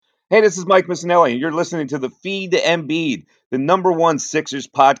Hey, this is Mike Missinelli, and you're listening to the Feed to Embiid, the #1 Sixers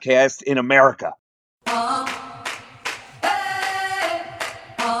podcast in America.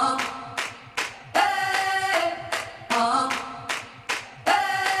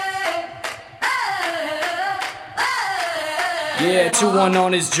 Yeah, 2-1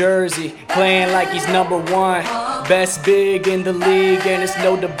 on his jersey, playing like he's #1. Best big in the league, and it's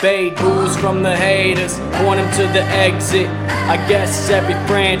no debate. Booze from the haters, want him to the exit. I guess every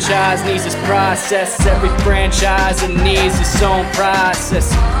franchise needs its process. Every franchise it needs its own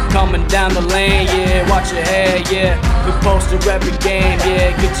process. Coming down the lane, yeah, watch your head, yeah. We poster every game,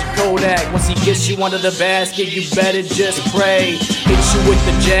 yeah, get your Kodak. Once he gets you under the basket, you better just pray. Hit you with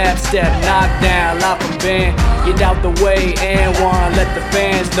the jab step, knock down, lock him in. Get out the way, and one, let the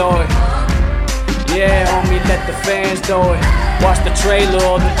fans know it. Yeah, homie, let the fans know it. Watch the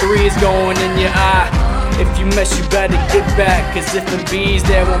trailer, the three's going in your eye. If you mess, you better get back. Cause if Embiid's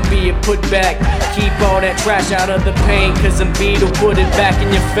there won't be a putback. Keep all that trash out of the paint. Cause Embiid will put it back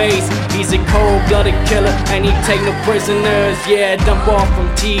in your face. He's a cold-blooded killer and he take no prisoners. Yeah, dump off from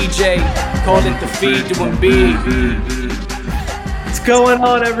TJ. Call it the Feed to Embiid. What's going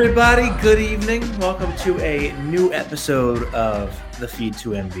on, everybody? Good evening. Welcome to a new episode of the Feed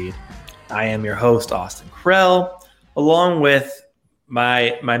to Embiid. I am your host, Austin Krell, along with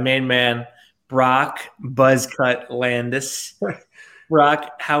my main man, Brock Buzzcut Landis.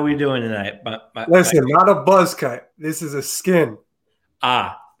 Brock, how are we doing tonight? Listen, not a buzz cut. This is a skin.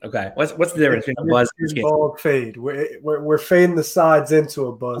 Okay. What's the difference between a buzz and a skin? Bald fade. We're fading the sides into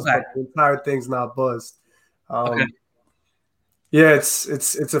a buzz, okay. But the entire thing's not buzzed. Okay. Yeah,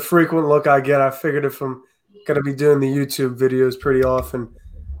 it's a frequent look I get. I figured if I'm gonna be doing the YouTube videos pretty often,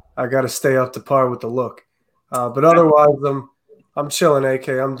 I got to stay up to par with the look. But otherwise, I'm chilling, AK.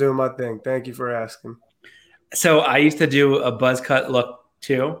 I'm doing my thing. Thank you for asking. So I used to do a buzz cut look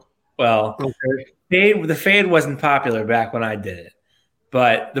too. Well, okay. The fade wasn't popular back when I did it,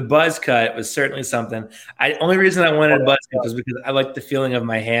 but the buzz cut was certainly something. Only reason I wanted a buzz cut was because I liked the feeling of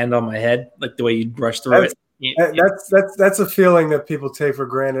my hand on my head, like the way you brush through it. That's a feeling that people take for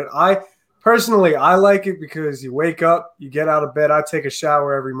granted. Personally, I like it because you wake up, you get out of bed. I take a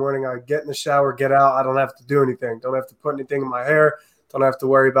shower every morning. I get in the shower, get out. I don't have to do anything. Don't have to put anything in my hair. Don't have to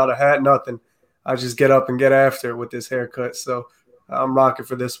worry about a hat, nothing. I just get up and get after it with this haircut. So I'm rocking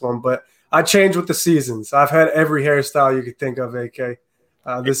for this one. But I change with the seasons. I've had every hairstyle you could think of, AK.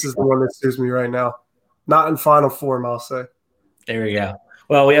 This is the one that suits me right now. Not in final form, I'll say. There we go.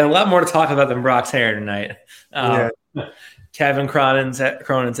 Well, we have a lot more to talk about than Brock's hair tonight. Yeah. Kevin Cronin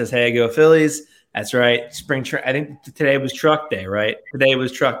says, "Hey, go Phillies." That's right. I think today was truck day, right? Today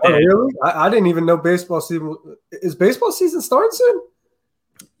was truck day. Oh, really? I didn't even know baseball season. Is baseball season starting soon?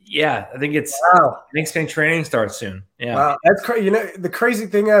 Yeah, I think it's. Wow. I think spring training starts soon. Yeah. Wow, that's crazy. You know, the crazy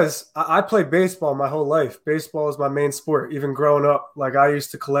thing is, I played baseball my whole life. Baseball is my main sport. Even growing up, like I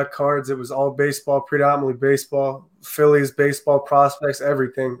used to collect cards. It was all baseball, predominantly baseball. Phillies, baseball prospects,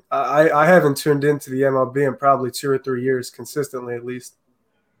 everything. I haven't tuned into the MLB in probably 2 or 3 years, consistently at least.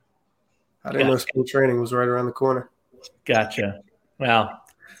 I didn't know spring training was right around the corner. Gotcha. Well,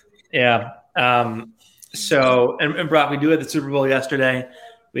 yeah. So, and Brock, we do have the Super Bowl yesterday.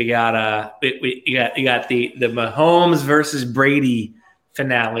 We got you got the Mahomes versus Brady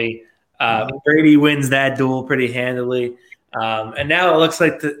finale. Brady wins that duel pretty handily. And now it looks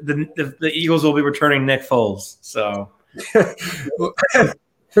like the Eagles will be returning Nick Foles. So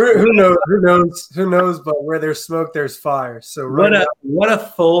who knows? But where there's smoke, there's fire. So what a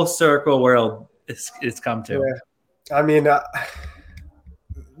full circle world it's come to. Yeah. I mean,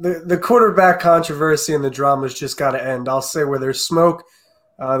 the quarterback controversy and the drama's just got to end. I'll say where there's smoke,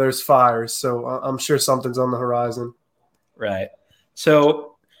 there's fire. So I'm sure something's on the horizon. Right.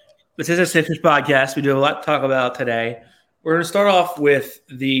 So this is a Sixers podcast. We do a lot to talk about today. We're going to start off with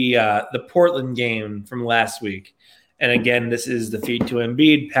the Portland game from last week. And again, this is the Feed to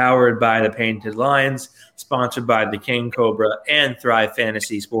Embiid, powered by the Painted Lions, sponsored by the King Cobra and Thrive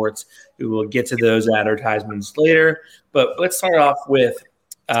Fantasy Sports. We will get to those advertisements later. But let's start off with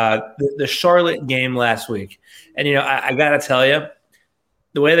the Charlotte game last week. And, you know, I got to tell you,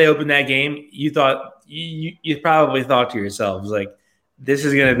 the way they opened that game, you probably thought to yourselves, like, this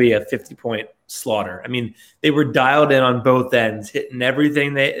is going to be a 50-point slaughter. I mean, they were dialed in on both ends, hitting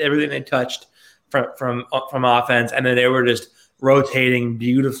everything they touched from offense, and then they were just rotating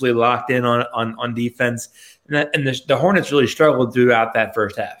beautifully, locked in on defense. And the Hornets really struggled throughout that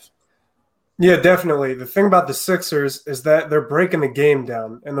first half. Yeah, definitely. The thing about the Sixers is that they're breaking the game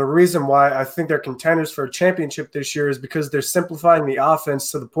down. And the reason why I think they're contenders for a championship this year is because they're simplifying the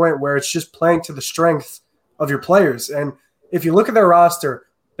offense to the point where it's just playing to the strength of your players. And if you look at their roster,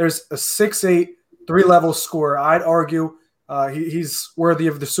 There's a 6'8", 3-level scorer. I'd argue he's worthy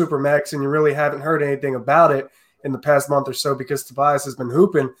of the Supermax, and you really haven't heard anything about it in the past month or so because Tobias has been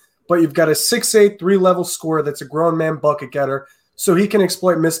hooping. But you've got a 6'8", 3-level scorer that's a grown man bucket getter, so he can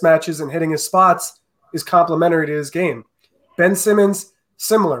exploit mismatches, and hitting his spots is complementary to his game. Ben Simmons,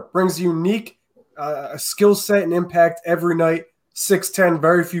 similar, brings unique skill set and impact every night. 6'10",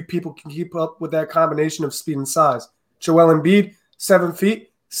 very few people can keep up with that combination of speed and size. Joel Embiid, 7 feet,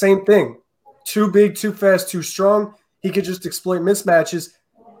 same thing. Too big, too fast, too strong. He could just exploit mismatches.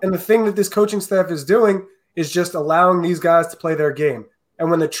 And the thing that this coaching staff is doing is just allowing these guys to play their game. And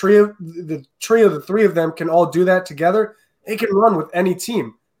when the trio, the three of them can all do that together, they can run with any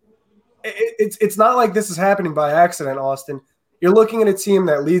team. It's not like this is happening by accident, Austin. You're looking at a team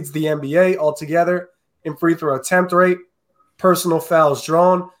that leads the NBA altogether in free throw attempt rate, personal fouls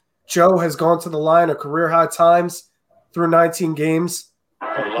drawn. Joe has gone to the line a career-high times through 19 games.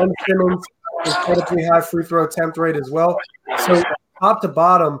 And Simmons, incredibly high free throw attempt rate as well. So top to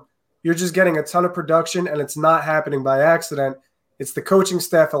bottom, you're just getting a ton of production, and it's not happening by accident. It's the coaching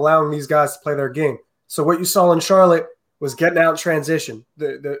staff allowing these guys to play their game. So what you saw in Charlotte was getting out in transition.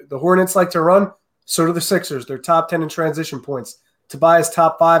 The Hornets like to run, so do the Sixers. They're top 10 in transition points. Tobias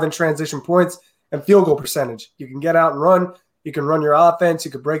top 5 in transition points and field goal percentage. You can get out and run. You can run your offense.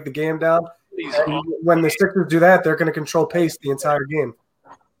 You can break the game down. And when the Sixers do that, they're going to control pace the entire game.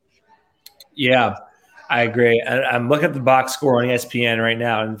 Yeah, I agree. I'm looking at the box score on ESPN right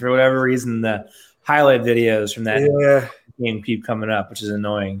now, and for whatever reason, the highlight videos from that game keep coming up, which is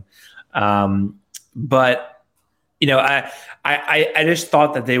annoying. But you know, I just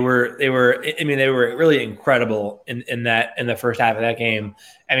thought that they were really incredible in the first half of that game.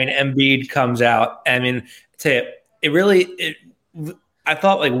 I mean, Embiid comes out. I mean, I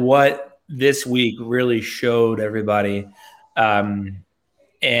thought like what this week really showed everybody,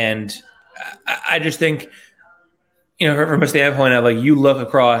 and I just think, you know, from a standpoint of like you look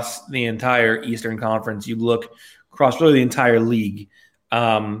across the entire Eastern Conference, you look across really the entire league.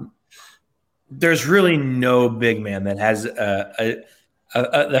 There's really no big man that has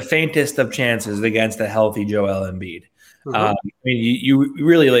the faintest of chances against a healthy Joel Embiid. Mm-hmm. I mean, you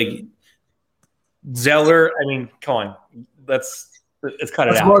really like Zeller. I mean, come on, let's cut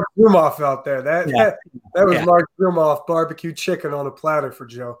it out. Mark Zumoff out there. That was Mark Zumoff barbecue chicken on a platter for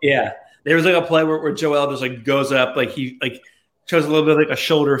Joe. Yeah, there was like a play where Joel just like goes up, like he like shows a little bit like a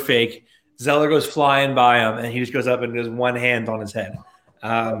shoulder fake. Zeller goes flying by him, and he just goes up and does one hand on his head.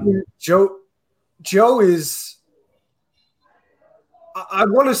 Joe is, I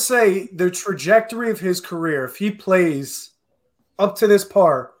want to say, the trajectory of his career, if he plays up to this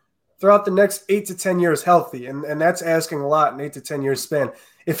par throughout the next 8 to 10 years healthy, and that's asking a lot in 8 to 10 years span.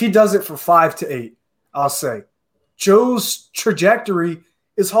 If he does it for 5 to 8, I'll say, Joe's trajectory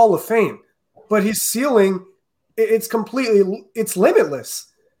is Hall of Fame. But his ceiling, it's limitless.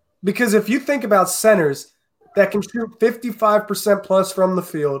 Because if you think about centers that can shoot 55% plus from the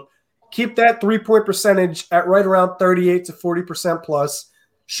field, keep that three-point percentage at right around 38 to 40% plus,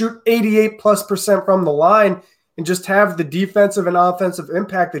 shoot 88 plus % from the line, and just have the defensive and offensive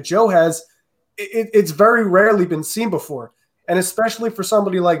impact that Joe has, it's very rarely been seen before. And especially for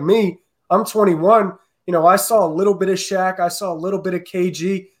somebody like me, I'm 21. You know, I saw a little bit of Shaq. I saw a little bit of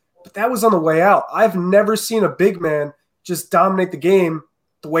KG, but that was on the way out. I've never seen a big man just dominate the game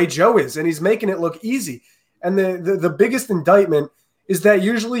the way Joe is, and he's making it look easy. And the biggest indictment is that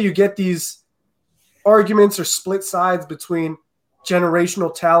usually you get these arguments or split sides between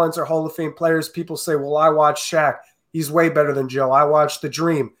generational talents or Hall of Fame players. People say, well, I watched Shaq. He's way better than Joe. I watched The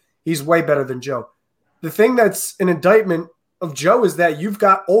Dream. He's way better than Joe. The thing that's an indictment of Joe is that you've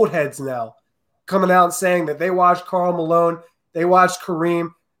got old heads now coming out and saying that they watched Karl Malone, they watched Kareem,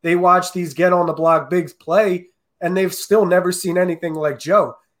 they watched these get-on-the-block bigs play, and they've still never seen anything like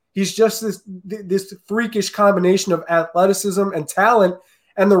Joe. He's just this freakish combination of athleticism and talent.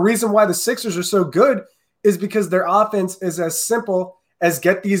 And the reason why the Sixers are so good is because their offense is as simple as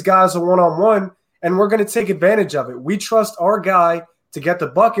get these guys a one-on-one, and we're going to take advantage of it. We trust our guy to get the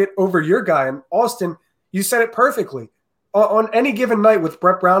bucket over your guy. And Austin, you said it perfectly. On any given night with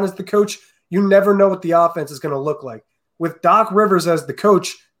Brett Brown as the coach, you never know what the offense is going to look like. With Doc Rivers as the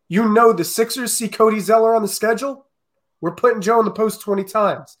coach, you know the Sixers see Cody Zeller on the schedule. We're putting Joe in the post 20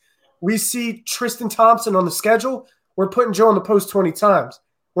 times. We see Tristan Thompson on the schedule. We're putting Joe in the post 20 times.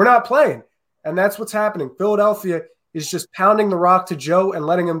 We're not playing. And that's what's happening. Philadelphia is just pounding the rock to Joe and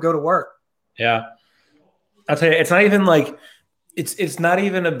letting him go to work. Yeah. I'll tell you, it's not even like it's not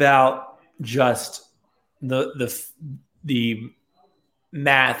even about just the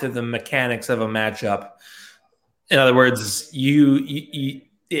math or the mechanics of a matchup. In other words,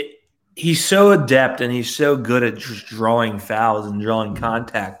 he's so adept and he's so good at just drawing fouls and drawing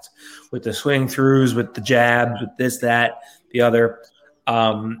contact with the swing throughs, with the jabs, with this, that, the other.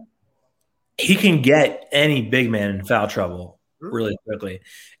 He can get any big man in foul trouble really quickly.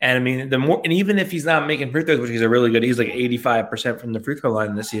 And I mean, and even if he's not making free throws, which he's he's like 85% from the free throw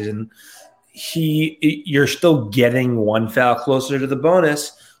line this season, you're still getting one foul closer to the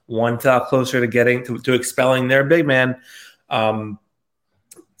bonus, one foul closer to getting to expelling their big man. And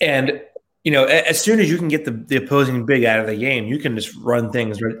as soon as you can get the opposing big out of the game, you can just run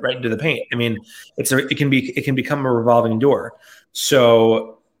things right into the paint. I mean, it can become a revolving door.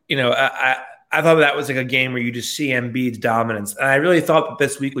 So, I thought that was like a game where you just see Embiid's dominance. And I really thought that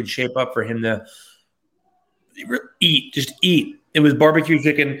this week would shape up for him to just eat. It was barbecue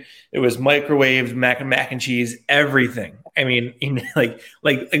chicken. It was microwaved mac and cheese, everything. I mean, like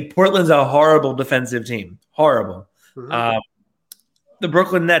Portland's a horrible defensive team. Horrible. Mm-hmm. The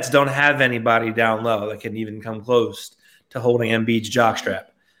Brooklyn Nets don't have anybody down low that can even come close to holding Embiid's jockstrap.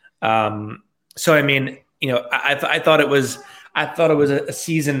 So, I mean, I thought it was a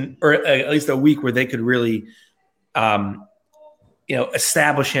season, or at least a week, where they could really,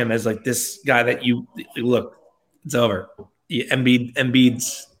 establish him as like this guy that you look. It's over.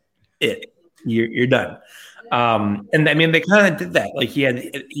 Embiid's it. You're done. And I mean, they kind of did that. Like he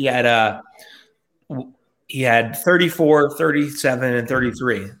had 34, 37, and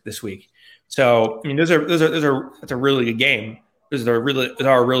 33 this week. So I mean, that's a really good game. Those are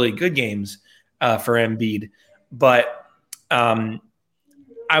really good games for Embiid. But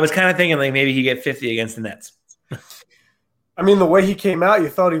I was kind of thinking like maybe he get 50 against the Nets. I mean, the way he came out, you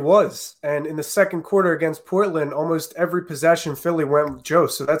thought he was. And in the second quarter against Portland, almost every possession Philly went with Joe.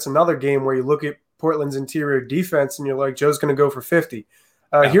 So that's another game where you look at Portland's interior defense and you're like, Joe's going to go for 50.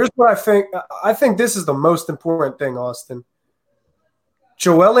 Here's what I think. I think this is the most important thing, Austin.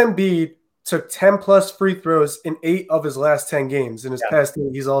 Joel Embiid took 10-plus free throws in 8 of his last 10 games. In his past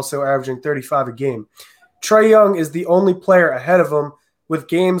 8, he's also averaging 35 a game. Trae Young is the only player ahead of him with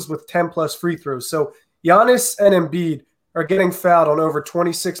games with 10-plus free throws. So Giannis and Embiid are getting fouled on over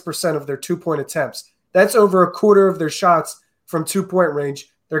 26% of their two-point attempts. That's over a quarter of their shots from two-point range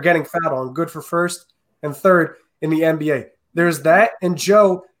they're getting fouled on. Good for first and third in the NBA. There's that, and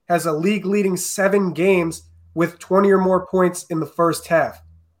Joe has a league-leading 7 games with 20 or more points in the first half.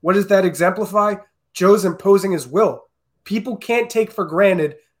 What does that exemplify? Joe's imposing his will. People can't take for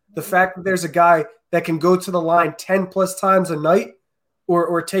granted the fact that there's a guy that can go to the line 10-plus times a night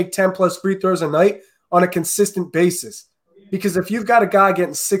or take 10-plus free throws a night on a consistent basis. Because if you've got a guy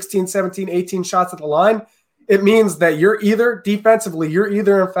getting 16, 17, 18 shots at the line, it means that you're either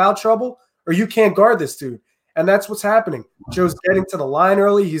in foul trouble or you can't guard this dude. And that's what's happening. Joe's getting to the line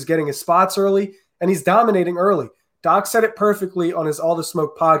early. He's getting his spots early, and he's dominating early. Doc said it perfectly on his All the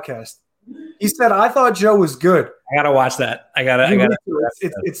Smoke podcast. He said, I thought Joe was good. I got to watch that.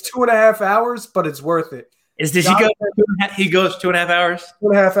 It's 2.5 hours, but it's worth it. He goes 2.5 hours?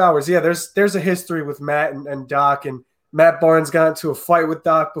 2.5 hours. Yeah, there's a history with Matt and Doc, and Matt Barnes got into a fight with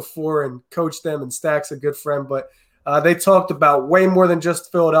Doc before and coached them, and Stack's a good friend. But they talked about way more than just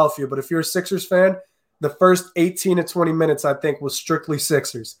Philadelphia. But if you're a Sixers fan, the first 18 to 20 minutes, I think, was strictly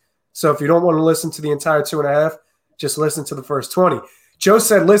Sixers. So if you don't want to listen to the entire 2.5, just listen to the first 20. Joe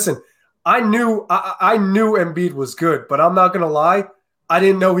said, listen, I knew Embiid was good, but I'm not going to lie, I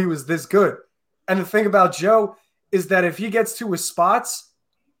didn't know he was this good. And the thing about Joe is that if he gets to his spots,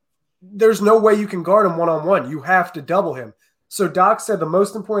 there's no way you can guard him one-on-one. You have to double him. So Doc said the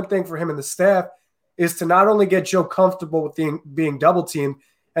most important thing for him and the staff is to not only get Joe comfortable with being double-teamed,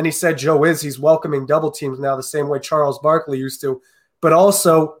 and he said he's welcoming double teams now the same way Charles Barkley used to, but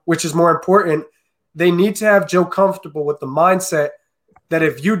also, which is more important, they need to have Joe comfortable with the mindset that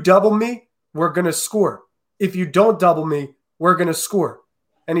if you double me, we're going to score. If you don't double me, we're going to score.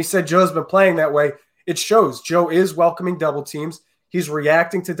 And he said Joe's been playing that way. It shows. Joe is welcoming double teams. He's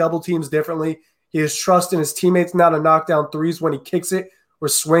reacting to double teams differently. He has trust in his teammates now to knock down threes when he kicks it or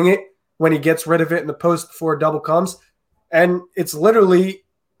swing it, when he gets rid of it in the post before a double comes. And it's literally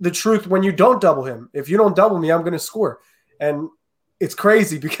the truth when you don't double him. If you don't double me, I'm going to score. And it's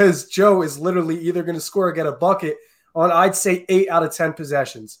crazy because Joe is literally either going to score or get a bucket on, I'd say, 8 out of 10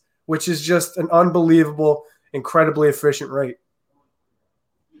 possessions, which is just an unbelievable, incredibly efficient rate.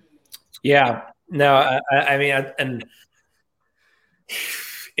 Yeah. No, I mean, and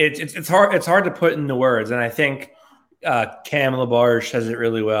it's hard. It's hard to put into words. And I think Cam LaBarge says it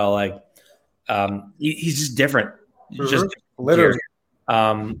really well. Like he's just different. Mm-hmm. Just literally.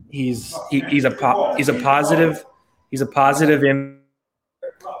 He's a positive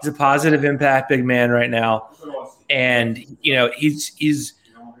impact big man right now, and he's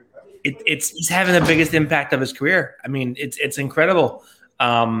he's having the biggest impact of his career. I mean, it's incredible.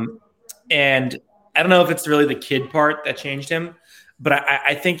 And I don't know if it's really the kid part that changed him, but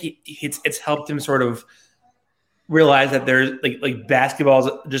I think it's helped him sort of realize that there's like basketball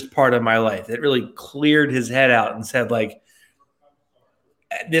is just part of my life. It really cleared his head out and said, like,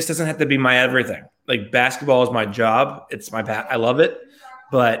 this doesn't have to be my everything. Like, basketball is my job. It's my I love it,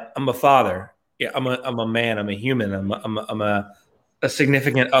 but I'm a father. Yeah, I'm a man. I'm a human. I'm a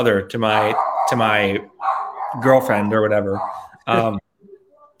significant other to my girlfriend or whatever. And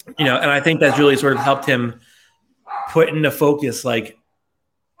I think that's really sort of helped him put into focus like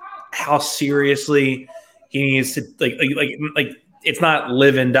how seriously he needs to like it's not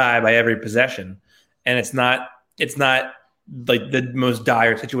live and die by every possession, and it's not like the most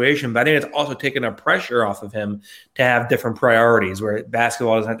dire situation, but I think it's also taken a pressure off of him to have different priorities where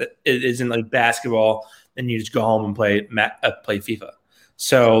basketball isn't like basketball and you just go home and play FIFA.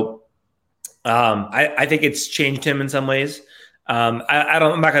 So I think it's changed him in some ways. I'm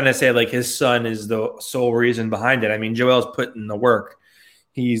not going to say like his son is the sole reason behind it. I mean, Joel's put in the work.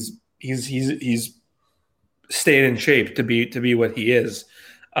 He's stayed in shape to be what he is.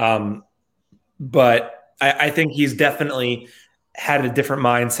 But I think he's definitely had a different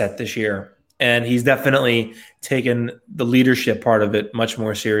mindset this year, and he's definitely taken the leadership part of it much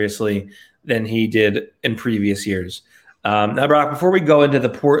more seriously than he did in previous years. Now, Brock, before we go into the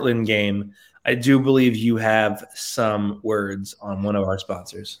Portland game, I do believe you have some words on one of our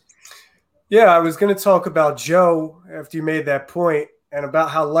sponsors. Yeah, I was going to talk about Joe after you made that point and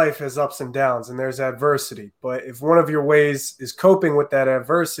about how life has ups and downs and there's adversity. But if one of your ways is coping with that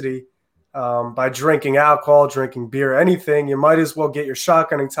adversity by drinking alcohol, drinking beer, anything, you might as well get your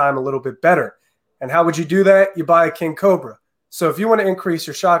shotgunning time a little bit better. And how would you do that? You buy a King Cobra. So if you want to increase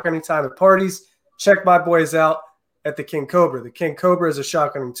your shotgunning time at parties, check my boys out at the King Cobra. The King Cobra is a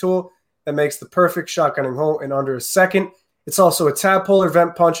shotgunning tool that makes the perfect shotgunning hole in under a second. It's also a tab puller,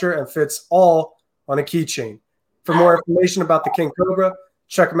 vent puncher, and fits all on a keychain. For more information about the King Cobra,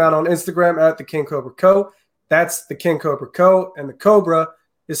 check them out on Instagram at the King Cobra Co. That's the King Cobra Co. And the Cobra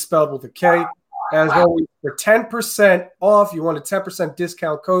is spelled with a K. As always, for 10% off, you want a 10%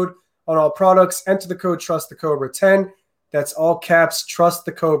 discount code on all products. Enter the code TrustTheCobra10. That's all caps,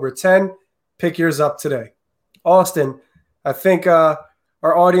 TrustTheCobra10. Pick yours up today. Austin, I think our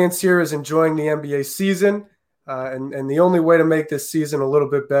audience here is enjoying the NBA season, and the only way to make this season a little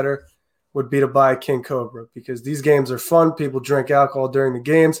bit better would be to buy a King Cobra because these games are fun. People drink alcohol during the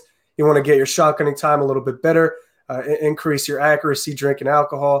games. You want to get your shotgunning time a little bit better, increase your accuracy drinking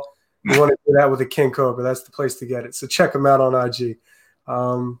alcohol. You want to do that with a King Cobra. That's the place to get it. So check them out on IG.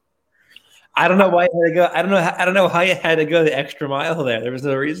 I don't know why you had to go. I don't know how you had to go the extra mile there. There was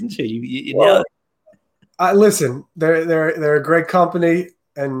no reason to. You know. Listen, they're a great company,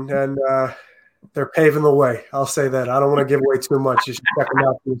 and they're paving the way. I'll say that. I don't want to give away too much. You should check them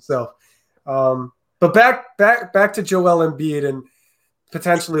out for yourself. But back to Joel Embiid and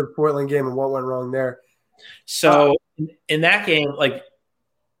potentially the Portland game and what went wrong there. So in that game, like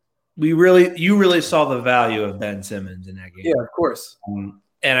you really saw the value of Ben Simmons in that game. Yeah, of course.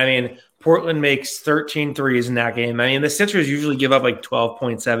 And I mean, Portland makes 13 threes in that game. I mean, the Sixers usually give up like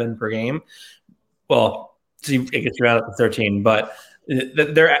 12.7 per game. Well, it gets around up to 13, but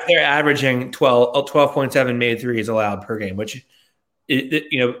they're averaging 12.7 made threes allowed per game, which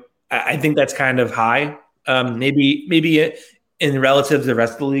I think that's kind of high. Maybe in relative to the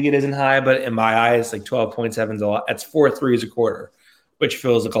rest of the league, it isn't high, but in my eyes, like 12.7 is a lot. That's 4 threes a quarter, which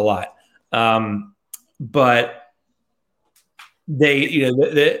feels like a lot. But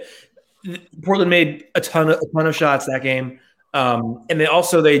Portland made a ton of shots that game. And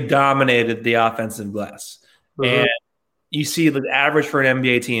they dominated the offensive glass. Mm-hmm. And you see the average for an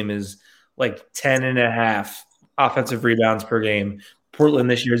NBA team is like 10.5 offensive rebounds per game. Portland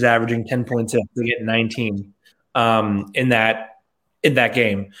this year is averaging 10.6. They get 19 in that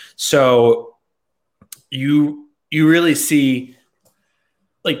game. So you really see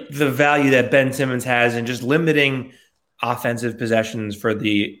like the value that Ben Simmons has in just limiting offensive possessions for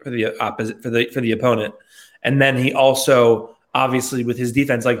the opponent. And then he also obviously with his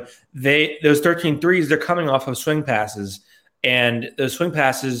defense, like those 13 threes, they're coming off of swing passes, and those swing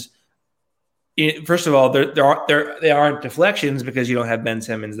passes, first of all, they aren't deflections because you don't have Ben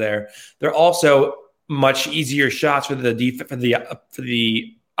Simmons there. They're also much easier shots for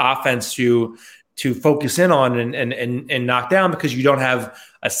the offense to focus in on and knock down because you don't have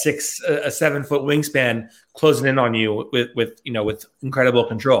a 7 foot wingspan closing in on you with incredible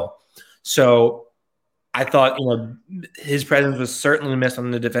control. So I thought, his presence was certainly missed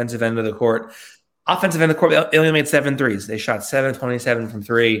on the defensive end of the court. Offensive end of the court, they only made 7 threes. They shot 7-27 from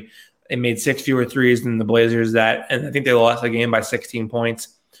 3. They made 6 fewer threes than the Blazers, and I think they lost the game by 16 points.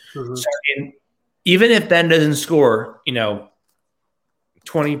 Mhm. So, even if Ben doesn't score,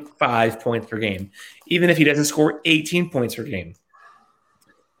 25 points per game, even if he doesn't score 18 points per game,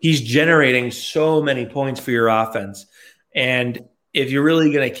 he's generating so many points for your offense. And if you're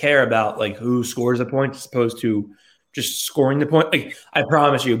really going to care about like who scores the points as opposed to just scoring the point, like I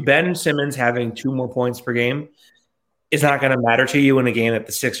promise you, Ben Simmons having 2 more points per game is not going to matter to you in a game that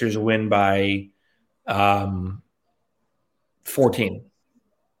the Sixers win by 14.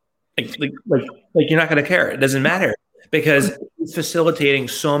 Like you're not going to care. It doesn't matter because he's facilitating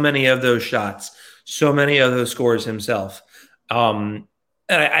so many of those shots, so many of those scores himself. And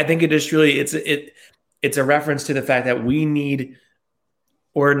I think it just really it's a reference to the fact that we need,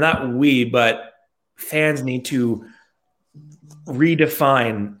 or not we, but fans need to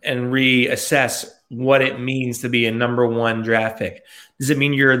redefine and reassess what it means to be a number 1 draft pick. Does it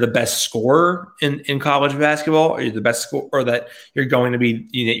mean you're the best scorer in college basketball, or you're the best scorer, or that you're going to be,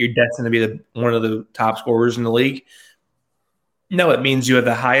 you're destined to be one of the top scorers in the league? No, it means you have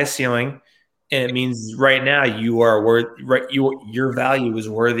the highest ceiling, and it means right now you are your value is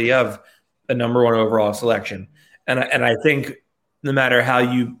worthy of the number 1 overall selection. And I think no matter how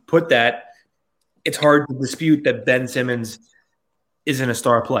you put that, it's hard to dispute that Ben Simmons isn't a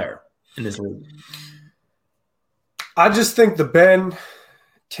star player in this league. I just think the Ben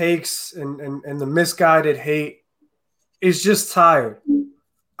takes and the misguided hate is just tired.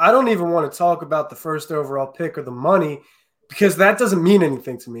 I don't even want to talk about the first overall pick or the money because that doesn't mean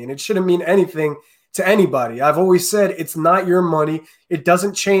anything to me, and it shouldn't mean anything to anybody. I've always said it's not your money. It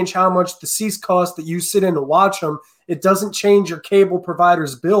doesn't change how much the seats cost that you sit in to watch them. It doesn't change your cable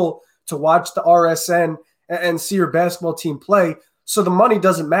provider's bill to watch the RSN and see your basketball team play. So the money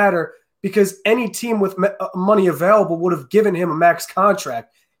doesn't matter because any team with money available would have given him a max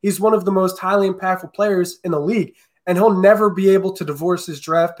contract. He's one of the most highly impactful players in the league, and he'll never be able to divorce his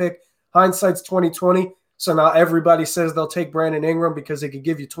draft pick. Hindsight's 2020. So now everybody says they'll take Brandon Ingram because he could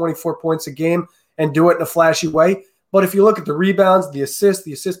give you 24 points a game and do it in a flashy way. But if you look at the rebounds, the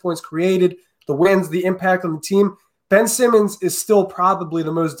assist points created, the wins, the impact on the team, Ben Simmons is still probably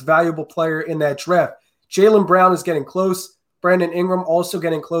the most valuable player in that draft. Jaylen Brown is getting close. Brandon Ingram also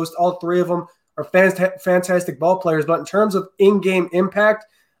getting close. All 3 of them are fantastic ball players. But in terms of in-game impact,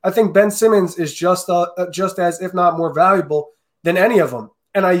 I think Ben Simmons is just as, if not more valuable than any of them.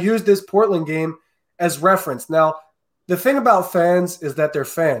 And I use this Portland game as reference. Now, the thing about fans is that they're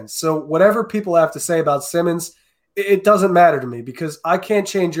fans. So whatever people have to say about Simmons, it doesn't matter to me because I can't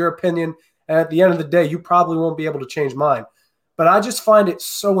change your opinion. And at the end of the day, you probably won't be able to change mine. But I just find it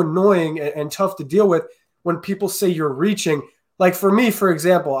so annoying and tough to deal with when people say you're reaching. Like for me, for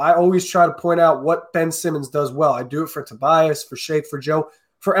example, I always try to point out what Ben Simmons does well. I do it for Tobias, for Shake, for Joe,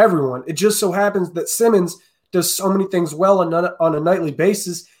 for everyone. It just so happens that Simmons does so many things well on a nightly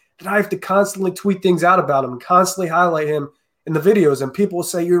basis that I have to constantly tweet things out about him and constantly highlight him in the videos. And people will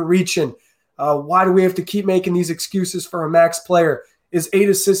say, you're reaching. Why do we have to keep making these excuses for a max player? Is 8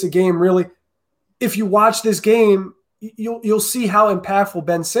 assists a game really? If you watch this game, you'll see how impactful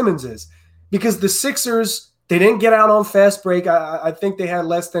Ben Simmons is. Because the Sixers, they didn't get out on fast break. I think they had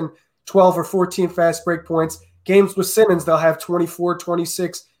less than 12 or 14 fast break points. Games with Simmons, they'll have 24,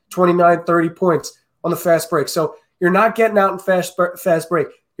 26, 29, 30 points on the fast break. So you're not getting out in fast break.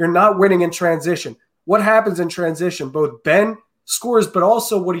 You're not winning in transition. What happens in transition? Both Ben scores, but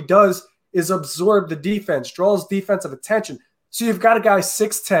also what he does is absorb the defense, draws defensive attention. So you've got a guy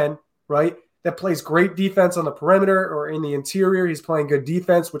 6'10", right, that plays great defense on the perimeter or in the interior. He's playing good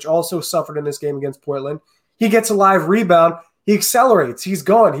defense, which also suffered in this game against Portland. He gets a live rebound. He accelerates. He's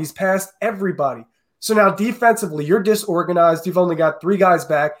gone. He's past everybody. So now defensively, you're disorganized. You've only got 3 guys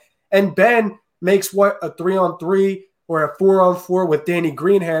back. And Ben makes what, a 3-on-3 or a 4-on-4 with Danny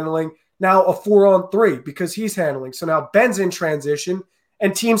Green handling, now a 4-on-3 because he's handling. So now Ben's in transition,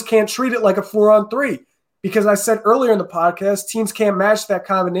 and teams can't treat it like a 4-on-3 because I said earlier in the podcast, teams can't match that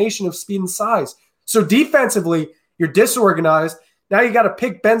combination of speed and size. So defensively, you're disorganized. Now you got to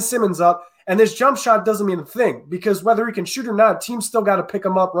pick Ben Simmons up, and this jump shot doesn't mean a thing because whether he can shoot or not, teams still got to pick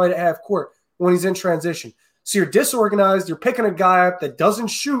him up right at half court when he's in transition. So you're disorganized. You're picking a guy up that doesn't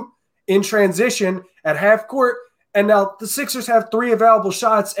shoot in transition at half court, and now the Sixers have 3 available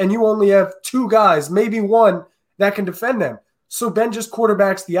shots, and you only have 2 guys, maybe 1, that can defend them. So Ben just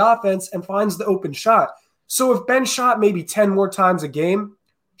quarterbacks the offense and finds the open shot. So if Ben shot maybe 10 more times a game,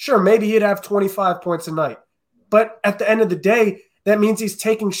 sure, maybe he'd have 25 points a night. But at the end of the day, that means he's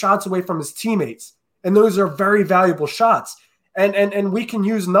taking shots away from his teammates, and those are very valuable shots. And we can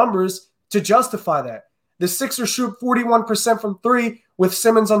use numbers to justify that. The Sixers shoot 41% from 3 with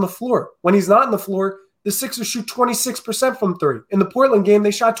Simmons on the floor. When he's not on the floor, the Sixers shoot 26% from three. In the Portland game, they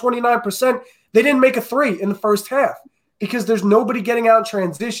shot 29%. They didn't make a three in the first half because there's nobody getting out in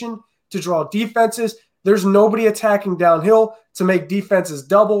transition to draw defenses. There's nobody attacking downhill to make defenses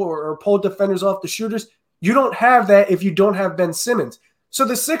double or pull defenders off the shooters. You don't have that if you don't have Ben Simmons. So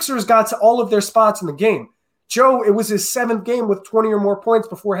the Sixers got to all of their spots in the game. Joe, it was his 7th game with 20 or more points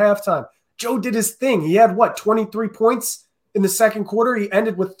before halftime. Joe did his thing. He had, 23 points in the second quarter. He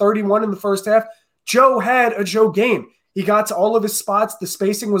ended with 31 in the first half. Joe had a Joe game. He got to all of his spots. The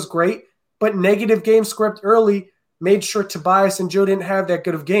spacing was great, but negative game script early made sure Tobias and Joe didn't have that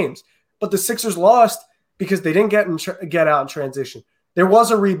good of games. But the Sixers lost because they didn't get out in transition. There was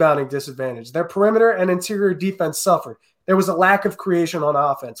a rebounding disadvantage. Their perimeter and interior defense suffered. There was a lack of creation on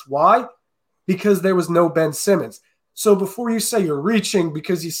offense. Why? Because there was no Ben Simmons. So before you say you're reaching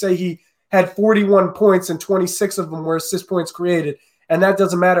because you say he had 41 points and 26 of them were assist points created, and that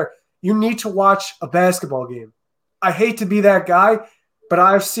doesn't matter, you need to watch a basketball game. I hate to be that guy, but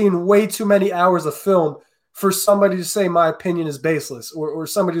I've seen way too many hours of film for somebody to say my opinion is baseless or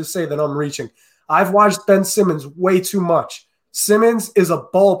somebody to say that I'm reaching. I've watched Ben Simmons way too much. Simmons is a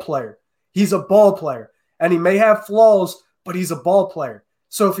ball player. He's a ball player. And he may have flaws, but he's a ball player.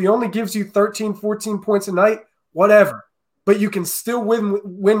 So if he only gives you 13, 14 points a night, whatever. But you can still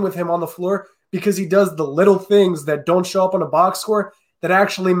win with him on the floor because he does the little things that don't show up on a box score that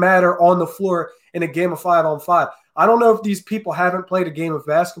actually matter on the floor in a game of 5-on-5. I don't know if these people haven't played a game of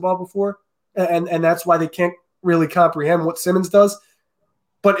basketball before, and that's why they can't really comprehend what Simmons does.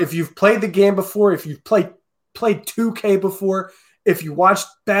 But if you've played the game before, if you've played 2K before, if you watched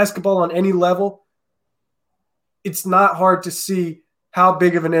basketball on any level, it's not hard to see how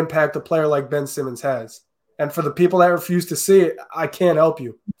big of an impact a player like Ben Simmons has. And for the people that refuse to see it, I can't help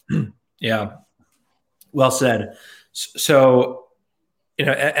you. Yeah. Well said. So,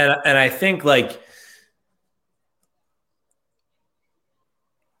 and I think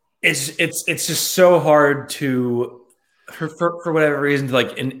it's just so hard to, for whatever reason, to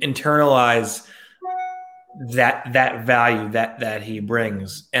internalize that value that he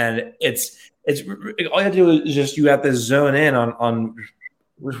brings. And it's all you have to do is just, you have to zone in on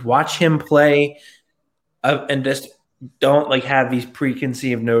watch him play and just don't have these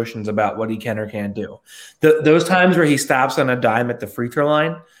preconceived notions about what he can or can't do. Those times where he stops on a dime at the free throw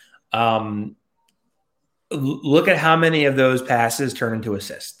line, look at how many of those passes turn into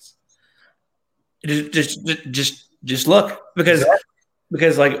assists. Just look because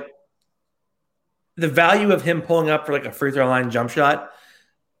the value of him pulling up for a free throw line jump shot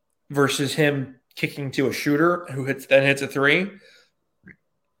versus him kicking to a shooter who then hits a three.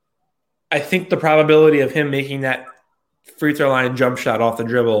 I think the probability of him making that free throw line jump shot off the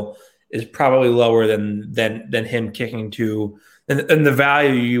dribble is probably lower than him kicking to, and the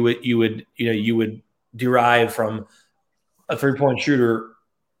value you would derive from a 3-point shooter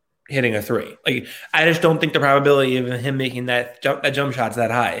hitting a three. I just don't think the probability of him making that jump shot's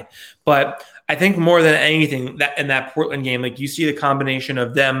that high. But I think more than anything that in that Portland game, you see the combination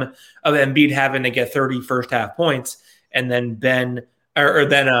of Embiid having to get 30 first half points, and then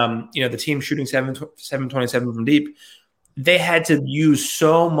the team shooting 727 from deep. They had to use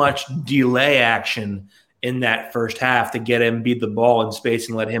so much delay action in that first half to get Embiid the ball in space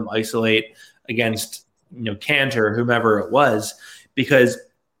and let him isolate against Cantor, whomever it was, because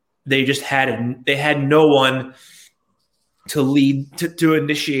they had no one to lead to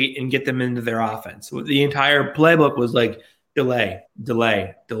initiate and get them into their offense. The entire playbook was delay,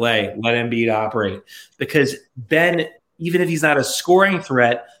 let Embiid operate, because Ben, even if he's not a scoring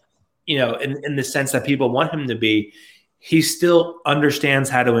threat, in the sense that people want him to be, he still understands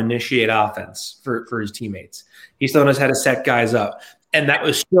how to initiate offense for his teammates. He still knows how to set guys up. And that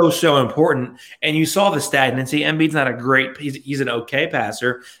was so important. And you saw the stagnancy. Embiid's not he's an okay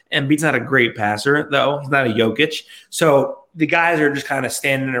passer. Embiid's not a great passer, though. He's not a Jokic. So the guys are just kind of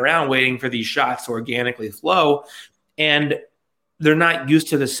standing around waiting for these shots to organically flow. And they're not used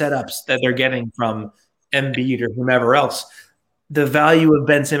to the setups that they're getting from Embiid or whomever else. The value of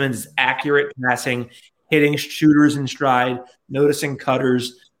Ben Simmons is accurate passing, hitting shooters in stride, noticing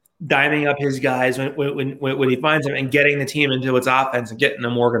cutters, diming up his guys when he finds them, and getting the team into its offense and getting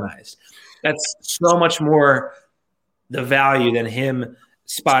them organized. That's so much more the value than him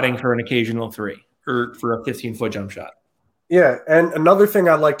spotting for an occasional three or for a 15-foot jump shot. Yeah, and another thing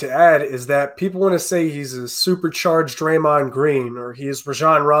I'd like to add is that people want to say he's a supercharged Draymond Green or he's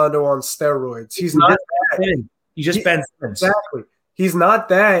Rajon Rondo on steroids. He's not that. He's just Ben Simmons. Exactly. He's not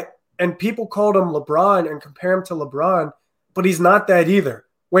that. And people called him LeBron and compare him to LeBron, but he's not that either.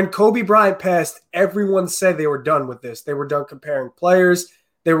 When Kobe Bryant passed, everyone said they were done with this. They were done comparing players.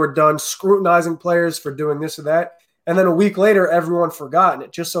 They were done scrutinizing players for doing this or that. And then a week later, everyone forgot. And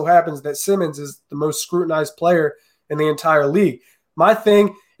it just so happens that Simmons is the most scrutinized player in the entire league. My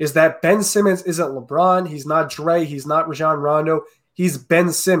thing is that Ben Simmons isn't LeBron. He's not Dre. He's not Rajon Rondo. He's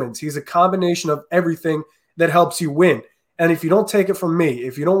Ben Simmons. He's a combination of everything that helps you win. And if you don't take it from me,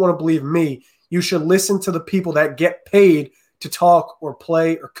 if you don't want to believe me, you should listen to the people that get paid to talk or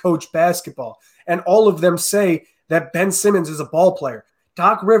play or coach basketball. And all of them say that Ben Simmons is a ball player.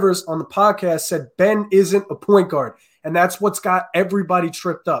 Doc Rivers on the podcast said Ben isn't a point guard, and that's what's got everybody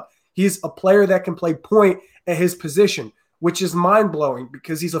tripped up. He's a player that can play point at his position, which is mind-blowing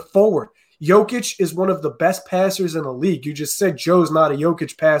because he's a forward. Jokic is one of the best passers in the league. You just said Joe's not a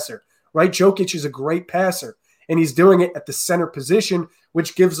Jokic passer, right? Jokic is a great passer, and he's doing it at the center position,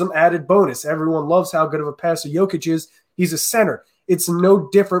 which gives him added bonus. Everyone loves how good of a passer Jokic is. He's a center. It's no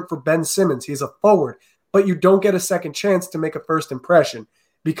different for Ben Simmons. He's a forward, but you don't get a second chance to make a first impression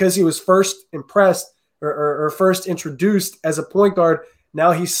because he was first impressed or first introduced as a point guard.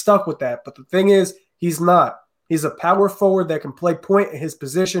 Now he's stuck with that. But the thing is, he's not. He's a power forward that can play point at his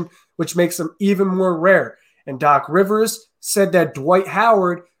position, which makes him even more rare. And Doc Rivers said that Dwight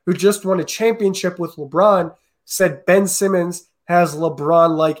Howard, who just won a championship with LeBron, said Ben Simmons has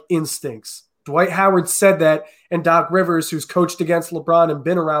LeBron-like instincts. Dwight Howard said that, and Doc Rivers, who's coached against LeBron and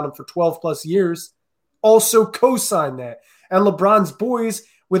been around him for 12-plus years, also co-signed that. And LeBron's boys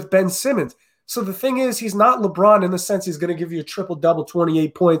with Ben Simmons. So the thing is, he's not LeBron in the sense he's going to give you a triple-double,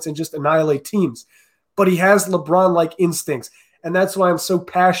 28 points, and just annihilate teams. But he has LeBron-like instincts. And that's why I'm so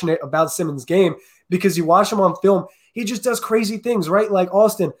passionate about Simmons' game, because you watch him on film, he just does crazy things, right? Like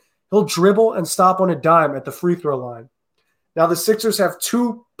Austin, he'll dribble and stop on a dime at the free throw line. Now, the Sixers have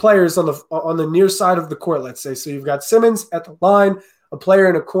two players on the near side of the court, let's say. So you've got Simmons at the line, a player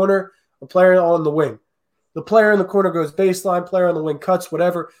in a corner, a player on the wing. The player in the corner goes baseline, player on the wing cuts,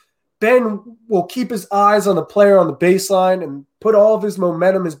 whatever. Ben will keep his eyes on the player on the baseline and put all of his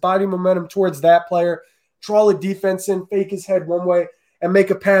momentum, his body momentum towards that player, draw the defense in, fake his head one way, and make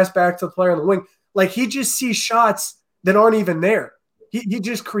a pass back to the player on the wing. Like, he just sees shots that aren't even there. He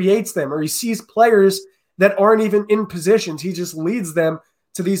just creates them, or he sees players that aren't even in positions. He just leads them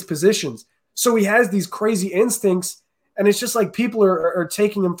to these positions. So he has these crazy instincts, and it's just like people are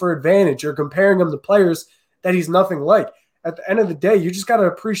taking him for advantage or comparing him to players that he's nothing like. At the end of the day, you just got to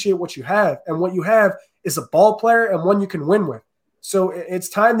appreciate what you have, and what you have is a ball player and one you can win with. So it's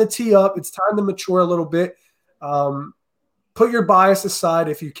time to tee up. It's time to mature a little bit. Put your bias aside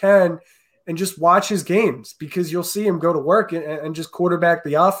if you can, and just watch his games, because you'll see him go to work and just quarterback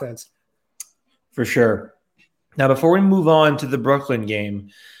the offense. For sure. Now, before we move on to the Brooklyn game,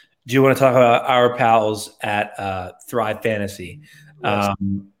 do you want to talk about our pals at Thrive Fantasy? Yes.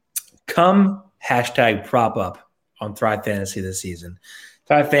 Come #prop up on Thrive Fantasy this season.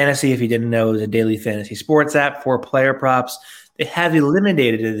 Thrive Fantasy, if you didn't know, is a daily fantasy sports app for player props. They have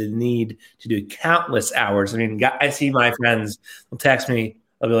eliminated the need to do countless hours. I mean, I see my friends will text me.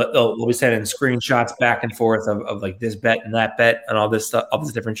 They'll be sending screenshots back and forth of like this bet and that bet and all this stuff, all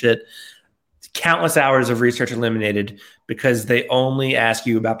this different shit. Countless hours of research eliminated because they only ask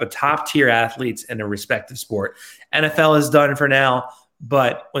you about the top tier athletes in a respective sport. NFL is done for now,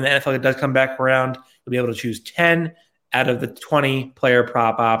 but when the NFL does come back around, you'll be able to choose 10 out of the 20 player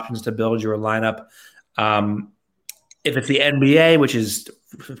prop options to build your lineup. If it's the NBA, which is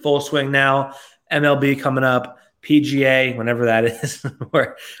full swing now, MLB coming up, PGA, whenever that is,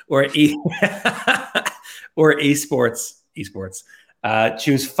 or esports.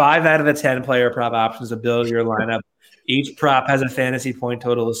 Choose 5 out of the 10 player prop options to build your lineup. Each prop has a fantasy point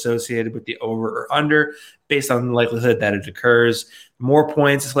total associated with the over or under based on the likelihood that it occurs. The more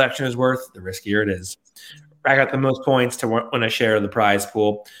points a selection is worth, the riskier it is. Rack out the most points to win a share of the prize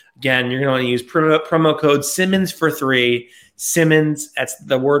pool. Again, you're going to use promo code Simmons for 3. Simmons, that's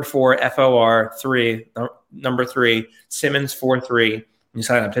the word for FOR 3, number 3, Simmons for 3. You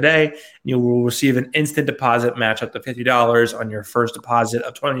sign up today, you will receive an instant deposit match up to $50 on your first deposit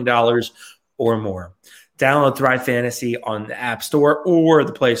of $20 or more. Download Thrive Fantasy on the App Store or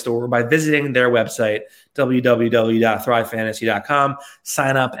the Play Store by visiting their website, www.thrivefantasy.com.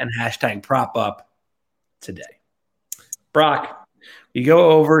 Sign up and #prop up today. Brock, we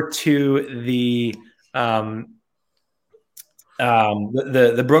go over to the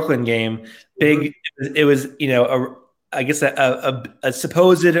Brooklyn game. Big, it was, I guess a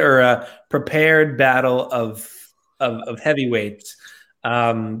supposed or a prepared battle of heavyweights,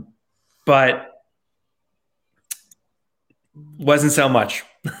 but wasn't so much.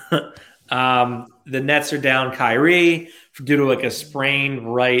 The Nets are down Kyrie due to like a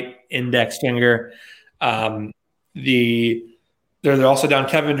sprained right index finger. They're also down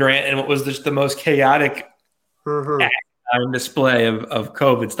Kevin Durant, and what was just the most chaotic display of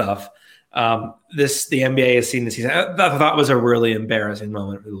COVID stuff. The NBA has seen this season. I thought was a really embarrassing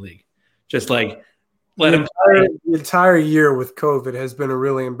moment for the league. Just like the entire year with COVID has been a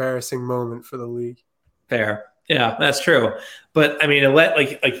really embarrassing moment for the league. Fair. Yeah, that's true. But I mean,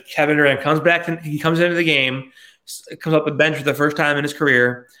 like Kevin Durant comes back and he comes into the game, comes up the bench for the first time in his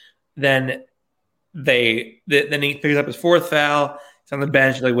career. Then he picks up his fourth foul. He's on the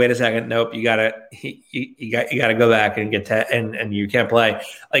bench. Like, wait a second, nope, you gotta go back and and you can't play.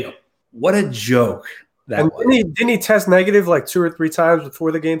 Like, what a joke that was. Didn't he test negative like 2 or 3 times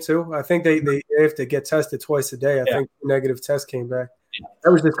before the game too? I think they have to get tested twice a day. I think negative test came back. Yeah.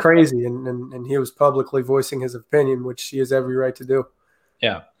 That was just crazy, and he was publicly voicing his opinion, which he has every right to do.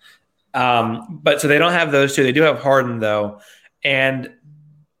 Yeah. But so they don't have those two. They do have Harden though, and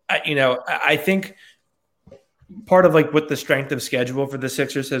I think part of like what the strength of schedule for the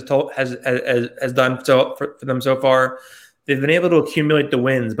Sixers has done for them so far. They've been able to accumulate the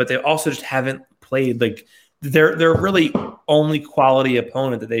wins, but they also just haven't played like their really only quality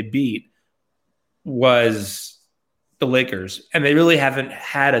opponent that they beat was the Lakers, and they really haven't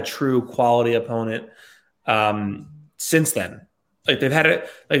had a true quality opponent since then. Like they've had it,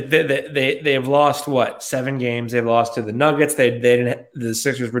 like they've lost 7 games. They've lost to the Nuggets. The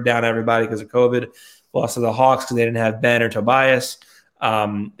Sixers were down everybody because of COVID. Lost to the Hawks because they didn't have Ben or Tobias.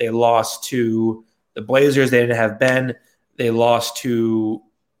 They lost to the Blazers. They didn't have Ben. They lost to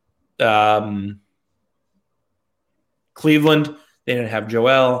Cleveland. They didn't have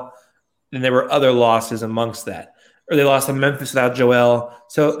Joel. And there were other losses amongst that. Or they lost to Memphis without Joel.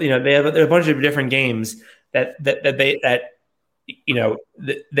 So they have a bunch of different games that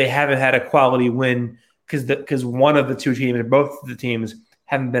they haven't had a quality win because one of the two teams or both of the teams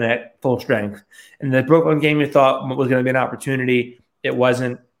haven't been at full strength. And the Brooklyn game we thought was going to be an opportunity. It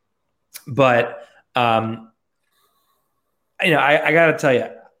wasn't. But I got to tell you,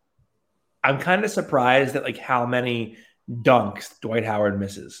 I'm kind of surprised at like how many dunks Dwight Howard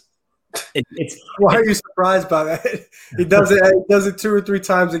misses. Why are you surprised by that? He does it 2 or 3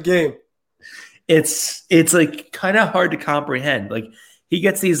 times a game. It's like kind of hard to comprehend. Like he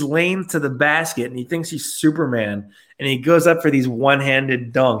gets these lanes to the basket and he thinks he's Superman, and he goes up for these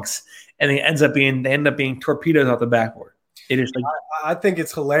one-handed dunks, and they end up being torpedoes off the backboard. It is like, I think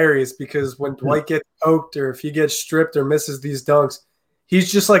it's hilarious because when Dwight gets poked or if he gets stripped or misses these dunks, he's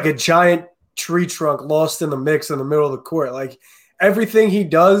just like a giant tree trunk lost in the mix in the middle of the court. Like everything he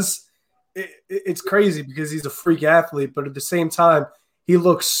does, it's crazy because he's a freak athlete, but at the same time, he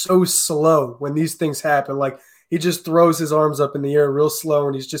looks so slow when these things happen. Like he just throws his arms up in the air real slow,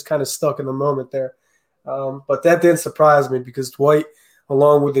 and he's just kind of stuck in the moment there. But that didn't surprise me because Dwight,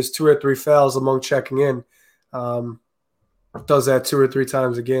 along with his 2 or 3 fouls among checking in, does that 2 or 3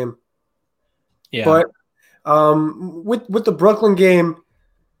 times a game. Yeah. But with the Brooklyn game,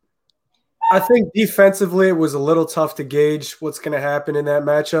 I think defensively it was a little tough to gauge what's going to happen in that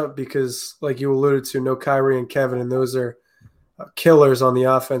matchup because, like you alluded to, no Kyrie and Kevin, and those are killers on the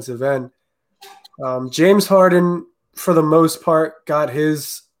offensive end. James Harden, for the most part, got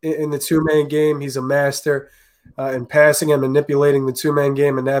his in the 2-man game. He's a master in passing and manipulating the 2-man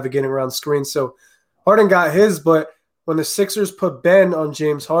game and navigating around screens. So Harden got his, but when the Sixers put Ben on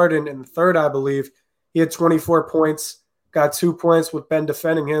James Harden in the third, I believe, he had 24 points. Got 2 points with Ben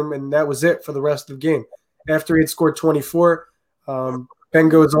defending him, and that was it for the rest of the game. After he had scored 24, Ben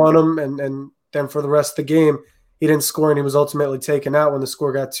goes on him, and then for the rest of the game, he didn't score, and he was ultimately taken out when the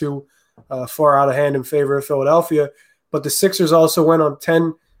score got too far out of hand in favor of Philadelphia. But the Sixers also went on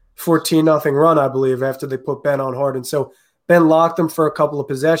 10-14-0 run, I believe, after they put Ben on Harden. So Ben locked him for a couple of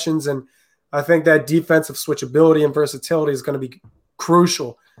possessions, and I think that defensive switchability and versatility is going to be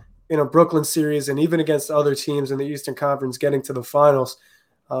crucial in a Brooklyn series and even against other teams in the Eastern Conference getting to the finals.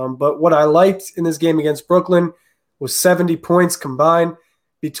 But what I liked in this game against Brooklyn was 70 points combined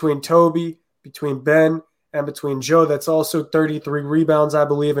between Toby, between Ben, and between Joe. That's also 33 rebounds, I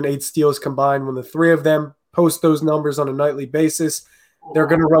believe, and 8 steals combined. When the 3 of them post those numbers on a nightly basis, they're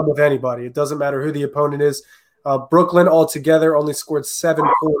going to run with anybody. It doesn't matter who the opponent is. Brooklyn altogether only scored 7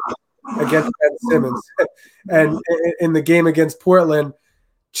 points against Ben Simmons. And in the game against Portland,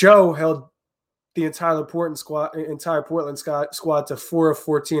 Joe held the entire Portland squad to 4 of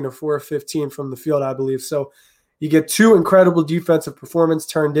 14 or 4 of 15 from the field, I believe. So you get 2 incredible defensive performances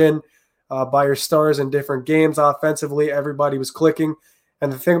turned in by your stars in different games. Offensively, everybody was clicking.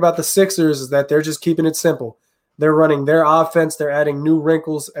 And the thing about the Sixers is that they're just keeping it simple. They're running their offense. They're adding new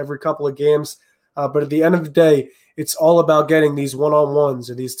wrinkles every couple of games. But at the end of the day, it's all about getting these one-on-ones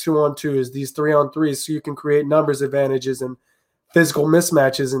or these two-on-twos, these three-on-threes, so you can create numbers advantages and physical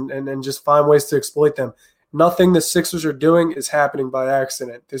mismatches and just find ways to exploit them. Nothing the Sixers are doing is happening by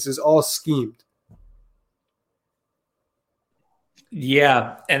accident. This is all schemed.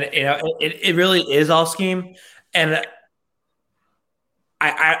 Yeah, and it really is all scheme. And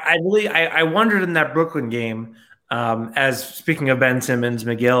I wondered in that Brooklyn game, as speaking of Ben Simmons,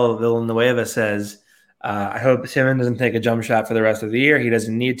 Miguel Villanueva says, I hope Simmons doesn't take a jump shot for the rest of the year. He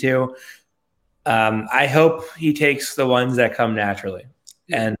doesn't need to. I hope he takes the ones that come naturally,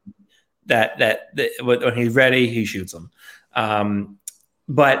 and that when he's ready, he shoots them.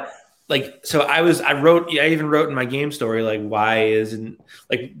 But so I even wrote in my game story, like, why isn't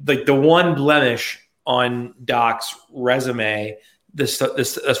like the one blemish on Doc's resume this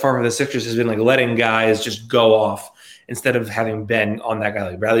as far as the Sixers has been like letting guys just go off instead of having Ben on that guy.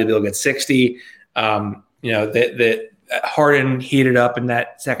 Like Bradley Beal gets 60. The Harden heated up in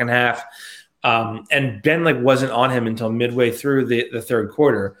that second half. And Ben wasn't on him until midway through the third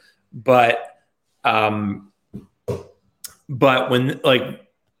quarter. But when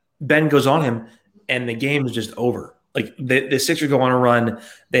Ben goes on him and the game is just over. Like the Sixers go on a run,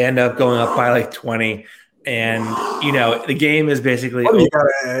 they end up going up by 20. And the game is basically. You got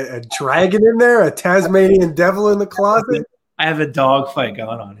a dragon in there, a Tasmanian devil in the closet. I have a dog fight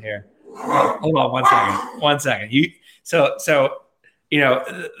going on here. Hold on 1 second.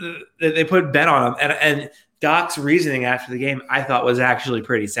 They put Ben on him, and Doc's reasoning after the game I thought was actually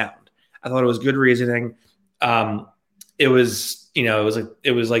pretty sound. I thought it was good reasoning. It was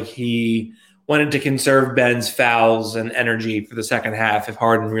like he wanted to conserve Ben's fouls and energy for the second half if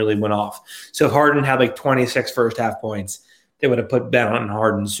Harden really went off. So if Harden had 26 first half points, they would have put Ben on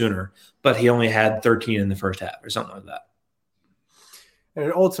Harden sooner. But he only had 13 in the first half or something like that. And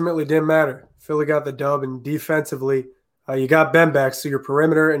it ultimately didn't matter. Philly got the dub, and defensively, you got Ben back, so your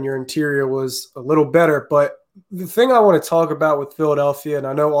perimeter and your interior was a little better. But the thing I want to talk about with Philadelphia, and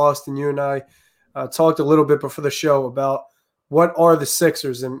I know, Austin, you and I talked a little bit before the show about what are the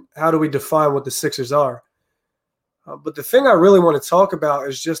Sixers and how do we define what the Sixers are. But the thing I really want to talk about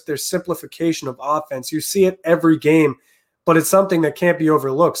is just their simplification of offense. You see it every game, but it's something that can't be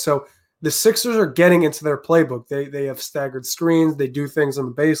overlooked. So the Sixers are getting into their playbook. They have staggered screens. They do things on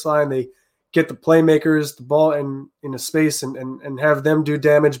the baseline. They get the playmakers the ball in a space and have them do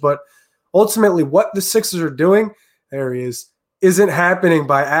damage. But ultimately what the Sixers are doing, there he is, isn't happening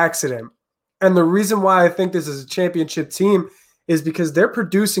by accident. And the reason why I think this is a championship team is because they're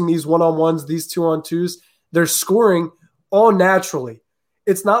producing these one-on-ones, these two-on-twos. They're scoring all naturally.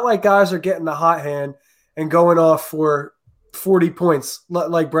 It's not like guys are getting the hot hand and going off for 40 points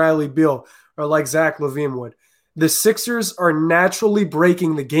like Bradley Beal or like Zach LaVine would. The Sixers are naturally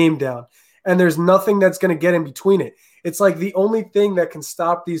breaking the game down, and there's nothing that's going to get in between it. It's like the only thing that can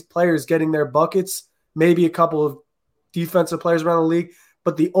stop these players getting their buckets, maybe a couple of defensive players around the league,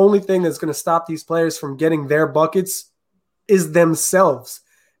 but the only thing that's going to stop these players from getting their buckets is themselves.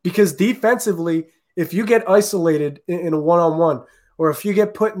 Because defensively, if you get isolated in a one-on-one, or if you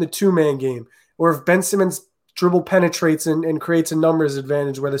get put in the two-man game, or if Ben Simmons dribble penetrates and creates a numbers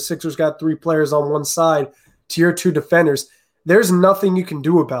advantage where the Sixers got three players on one side to your two defenders, there's nothing you can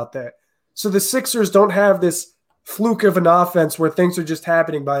do about that. So the Sixers don't have this fluke of an offense where things are just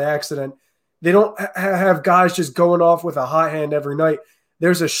happening by accident. They don't have guys just going off with a hot hand every night.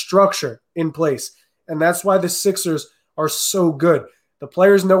 There's a structure in place, and that's why the Sixers are so good. The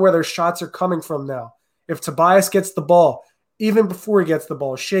players know where their shots are coming from now. If Tobias gets the ball, even before he gets the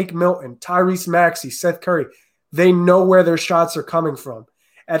ball, Shake Milton, Tyrese Maxey, Seth Curry, they know where their shots are coming from.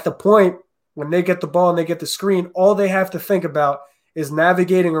 At the point when they get the ball and they get the screen, all they have to think about is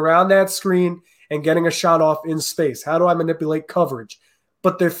navigating around that screen and getting a shot off in space. How do I manipulate coverage?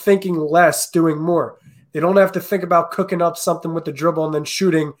 But they're thinking less, doing more. They don't have to think about cooking up something with the dribble and then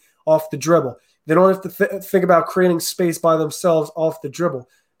shooting off the dribble. They don't have to think about creating space by themselves off the dribble.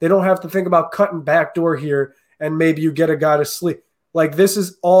 They don't have to think about cutting backdoor here and maybe you get a guy to sleep. Like, this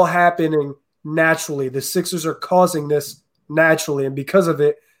is all happening naturally. The Sixers are causing this naturally, and because of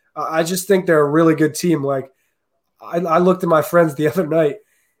it, I just think they're a really good team. Like, I looked at my friends the other night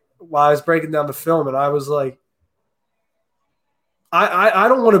while I was breaking down the film, and I was like, I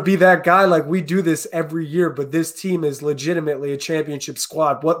don't want to be that guy. Like, we do this every year, but this team is legitimately a championship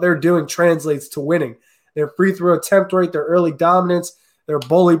squad. What they're doing translates to winning. Their free throw attempt rate, their early dominance, their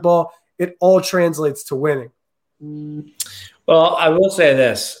bully ball, it all translates to winning. Well, I will say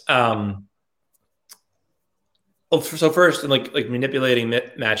this. So first, like manipulating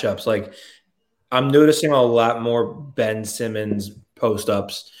matchups, like I'm noticing a lot more Ben Simmons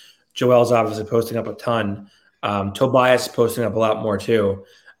post-ups. Joel's obviously posting up a ton. Tobias posting up a lot more too.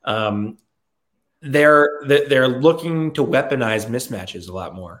 They're looking to weaponize mismatches a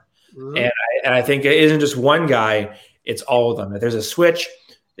lot more. Mhm. And I think it isn't just one guy, it's all of them. If there's a switch,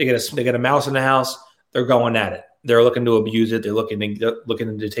 they get a mouse in the house, they're going at it. They're looking to abuse it. They're looking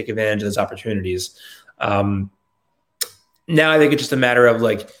to take advantage of those opportunities. Now I think it's just a matter of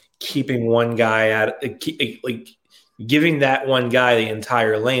like keeping one guy like giving that one guy the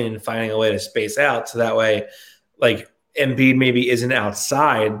entire lane and finding a way to space out so that way, like Embiid maybe isn't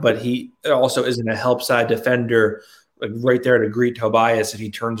outside, but he also isn't a help side defender, like right there to greet Tobias if he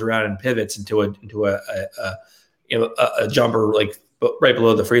turns around and pivots into a jumper like right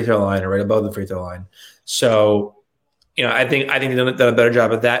below the free throw line or right above the free throw line. So, I think they've done a better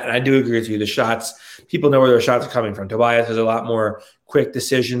job of that, and I do agree with you. The shots, people know where their shots are coming from. Tobias has a lot more quick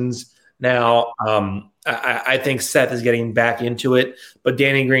decisions now. I think Seth is getting back into it, but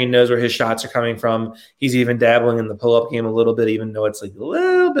Danny Green knows where his shots are coming from. He's even dabbling in the pull-up game a little bit, even though it's like a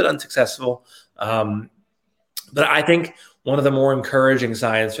little bit unsuccessful. But I think one of the more encouraging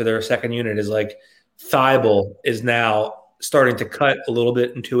signs for their second unit is like Thibault is now starting to cut a little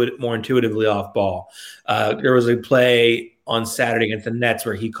bit more intuitively off ball. There was a play on Saturday against the Nets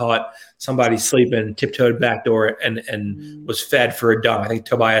where he caught somebody sleeping, tiptoed backdoor, and was fed for a dunk. I think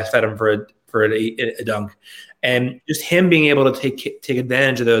Tobias fed him for a dunk. And just him being able to take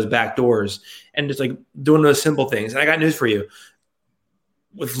advantage of those back doors and just like doing those simple things. And I got news for you.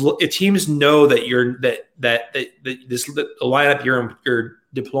 If teams know that the lineup you're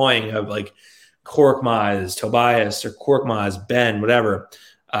deploying of like Korkmaz, Tobias, or Korkmaz, Ben, whatever,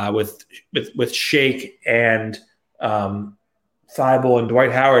 with Shake and Thibault and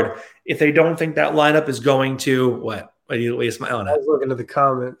Dwight Howard, if they don't think that lineup is going to what are you smiling at? I was looking at the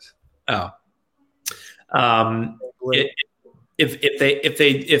comments. Oh, if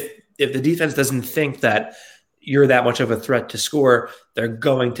the defense doesn't think that you're that much of a threat to score, they're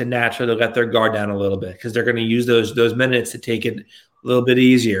going to naturally let their guard down a little bit because they're going to use those minutes to take it a little bit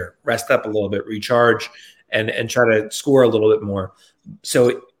easier, rest up a little bit, recharge, and try to score a little bit more.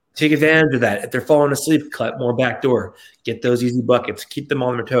 So take advantage of that. If they're falling asleep, cut more backdoor, get those easy buckets, keep them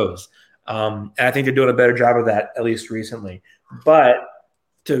on their toes. And I think they're doing a better job of that, at least recently. But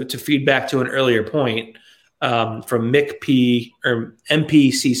to feed back to an earlier point from Mick P or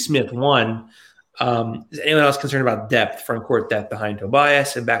MPC Smith 1, is anyone else concerned about depth, front court depth behind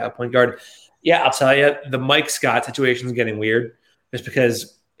Tobias and backup point guard? Yeah, I'll tell you, the Mike Scott situation is getting weird just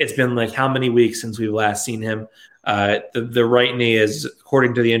because it's been like how many weeks since we've last seen him. The right knee is,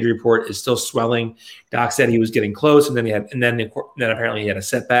 according to the injury report, is still swelling. Doc said he was getting close, and then apparently he had a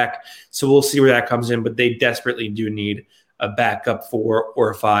setback. So we'll see where that comes in. But they desperately do need a backup 4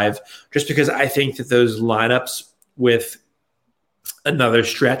 or 5, just because I think that those lineups with another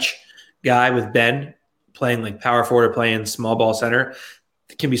stretch guy with Ben playing like power forward or playing small ball center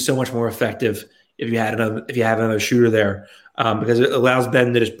can be so much more effective if you have another shooter there. Because it allows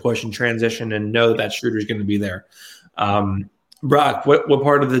Ben to just push and transition and know that shooter is going to be there. Brock, what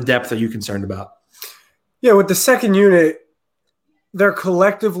part of the depth are you concerned about? Yeah, with the second unit, they're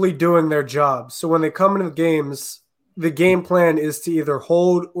collectively doing their job. So when they come into the games, the game plan is to either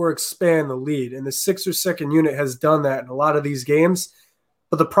hold or expand the lead. And the Sixers second unit has done that in a lot of these games.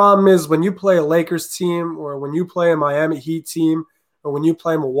 But the problem is when you play a Lakers team or when you play a Miami Heat team or when you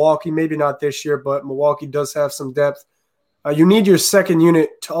play Milwaukee, maybe not this year, but Milwaukee does have some depth. You need your second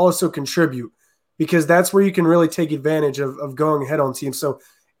unit to also contribute because that's where you can really take advantage of going ahead on teams. So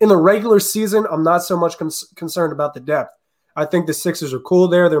in the regular season, I'm not so much concerned about the depth. I think the Sixers are cool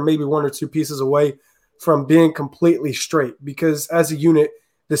there. They're maybe 1 or 2 pieces away from being completely straight because as a unit,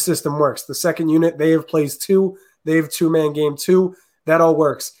 the system works. The second unit, they have plays 2. They have 2-man game 2. That all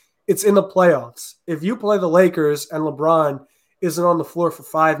works. It's in the playoffs. If you play the Lakers and LeBron isn't on the floor for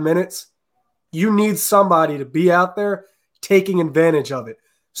 5 minutes, you need somebody to be out there taking advantage of it.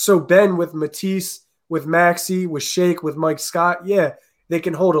 So Ben with Matisse, with Maxey, with Shake, with Mike Scott, yeah, they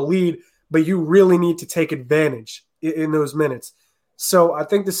can hold a lead, but you really need to take advantage in those minutes. So I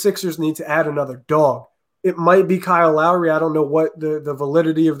think the Sixers need to add another dog. It might be Kyle Lowry. I don't know what the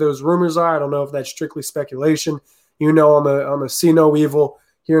validity of those rumors are. I don't know if that's strictly speculation. You know, I'm a see no evil,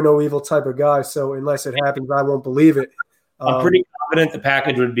 hear no evil type of guy. So unless it happens, I won't believe it. I'm pretty confident the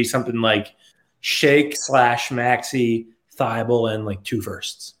package would be something like Shake / Maxey, Thibault, and like 2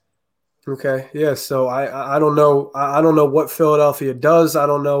 firsts. Okay, yeah. So I don't know. I don't know what Philadelphia does. I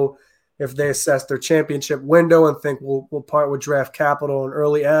don't know if they assess their championship window and think we'll part with draft capital and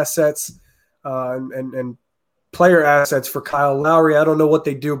early assets and player assets for Kyle Lowry. I don't know what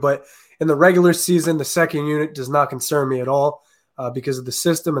they do, but In the regular season, the second unit does not concern me at all because of the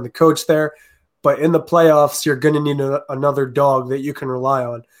system and the coach there. But in the playoffs, you're going to need another dog that you can rely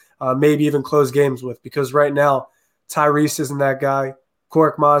on, maybe even close games with, because right now, Tyrese isn't that guy.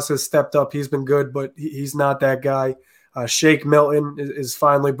 Cork Moss has stepped up. He's been good, but he's not that guy. Shake Milton is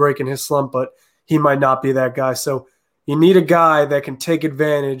finally breaking his slump, but he might not be that guy. So you need a guy that can take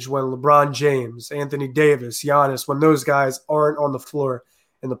advantage when LeBron James, Anthony Davis, Giannis, when those guys aren't on the floor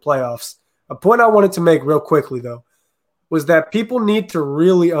in the playoffs. A point I wanted to make real quickly, though, was that people need to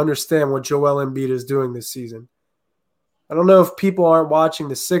really understand what Joel Embiid is doing this season. I don't know if people aren't watching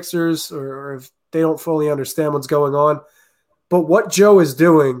the Sixers or if they don't fully understand what's going on, but what Joe is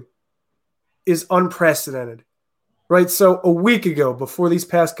doing is unprecedented, right? So a week ago, before these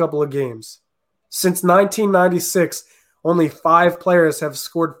past couple of games, since 1996, only 5 players have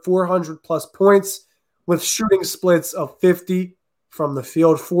scored 400-plus points with shooting splits of 50 from the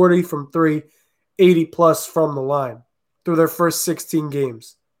field, 40 from 3, 80-plus from the line through their first 16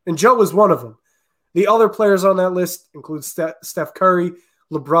 games. And Joe was one of them. The other players on that list include Steph Curry,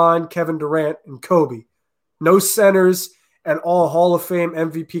 LeBron, Kevin Durant, and Kobe. No centers and all Hall of Fame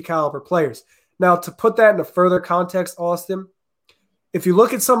MVP caliber players. Now, to put that into further context, Austin, if you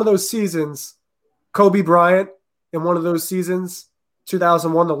look at some of those seasons, Kobe Bryant in one of those seasons,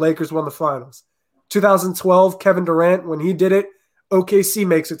 2001, the Lakers won the finals. 2012, Kevin Durant, when he did it, OKC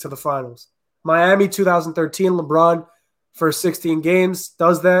makes it to the finals. Miami, 2013, LeBron, first 16 games,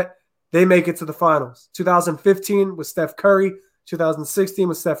 does that. They make it to the finals. 2015 with Steph Curry. 2016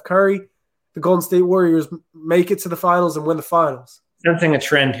 with Steph Curry. The Golden State Warriors make it to the finals and win the finals. Sensing a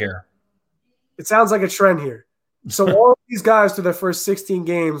trend here. It sounds like a trend here. So all of these guys through their first 16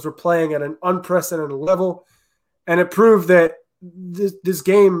 games were playing at an unprecedented level, and it proved that this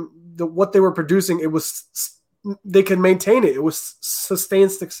game, what they were producing, they could maintain it. It was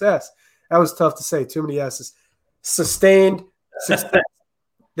sustained success. That was tough to say. Too many S's. Sustained success.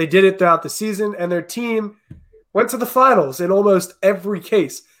 They did it throughout the season, and their team went to the finals in almost every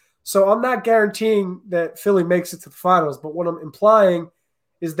case. So I'm not guaranteeing that Philly makes it to the finals, but what I'm implying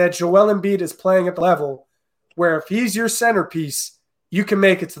is that Joel Embiid is playing at the level where if he's your centerpiece, you can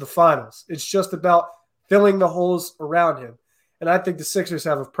make it to the finals. It's just about filling the holes around him. And I think the Sixers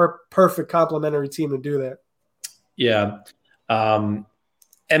have a perfect complementary team to do that. Yeah.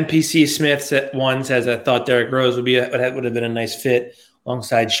 MPC Smith says, I thought Derrick Rose would have been a nice fit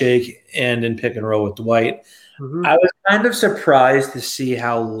alongside Shake and in pick and roll with Dwight. Mm-hmm. I was kind of surprised to see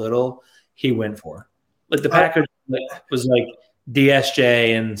how little he went for. Like the package was like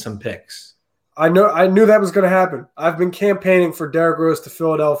DSJ and some picks. I knew that was going to happen. I've been campaigning for Derrick Rose to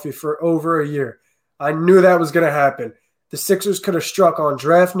Philadelphia for over a year. I knew that was going to happen. The Sixers could have struck on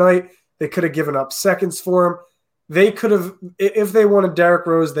draft night. They could have given up seconds for him. They could have, if they wanted Derrick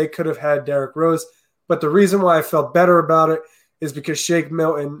Rose, they could have had Derrick Rose. But the reason why I felt better about it is because Shake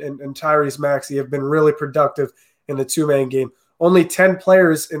Milton and Tyrese Maxey have been really productive in the two-man game. Only 10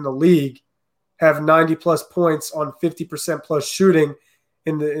 players in the league have 90-plus points on 50%-plus shooting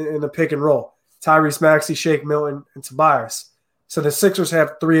in the pick and roll. Tyrese Maxey, Shake Milton, and Tobias. So the Sixers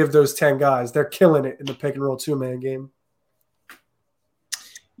have 3 of those 10 guys. They're killing it in the pick and roll two-man game.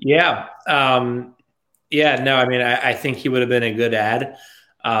 Yeah. I think he would have been a good add.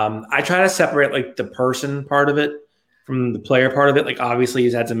 I try to separate like the person part of it from the player part of it. Like obviously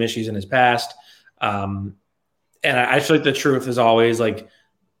he's had some issues in his past. And I feel like the truth is always like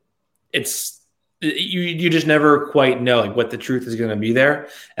you just never quite know like what the truth is going to be there.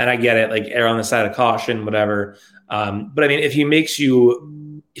 And I get it, like err on the side of caution, whatever. But I mean, if he makes your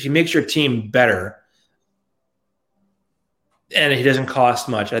team better and he doesn't cost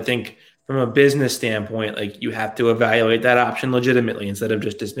much, I think from a business standpoint, like you have to evaluate that option legitimately instead of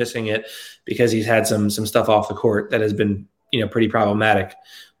just dismissing it because he's had some stuff off the court that has been, pretty problematic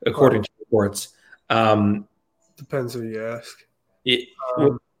according to reports. Depends who you ask.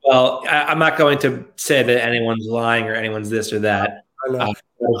 Well, I'm not going to say that anyone's lying or anyone's this or that. I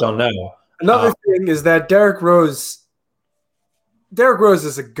don't know. Another thing is that Derrick Rose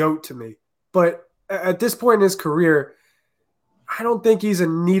is a GOAT to me. But at this point in his career, I don't think he's a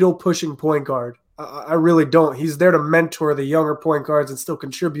needle-pushing point guard. I really don't. He's there to mentor the younger point guards and still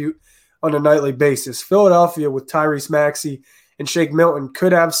contribute on a nightly basis. Philadelphia with Tyrese Maxey and Shake Milton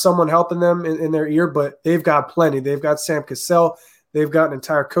could have someone helping them in their ear, but they've got plenty. They've got Sam Cassell. They've got an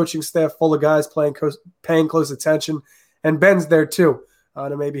entire coaching staff full of guys paying close attention. And Ben's there too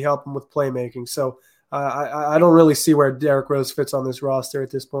to maybe help him with playmaking. So I don't really see where Derrick Rose fits on this roster at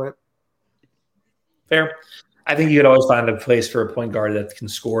this point. Fair. I think you could always find a place for a point guard that can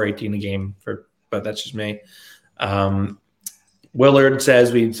score 18 a game, but that's just me. Willard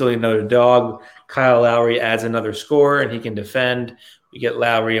says we still need another dog. Kyle Lowry adds another score, and he can defend. We get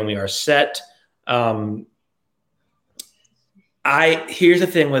Lowry, and we are set. Here's the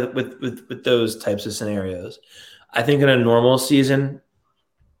thing with those types of scenarios. I think in a normal season,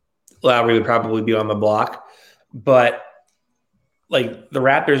 Lowry would probably be on the block, but like the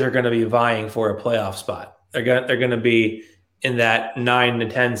Raptors are going to be vying for a playoff spot. They're going to be in that 9 to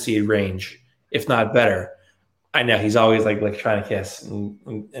 10 seed range, if not better. I know he's always like trying to kiss,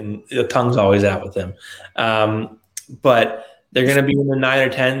 and the tongue's always out with him. But they're going to be in the 9 or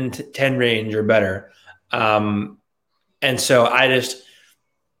 10 range or better. And so are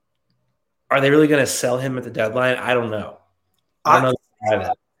they really going to sell him at the deadline? I don't know. I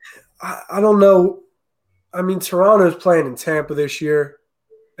don't know. I mean, Toronto's playing in Tampa this year,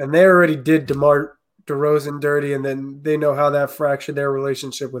 and they already did DeMar DeRozan dirty, and then they know how that fractured their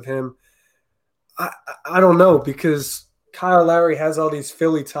relationship with him. I don't know, because Kyle Lowry has all these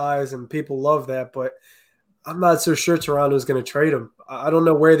Philly ties, and people love that, but I'm not so sure Toronto's going to trade him. I don't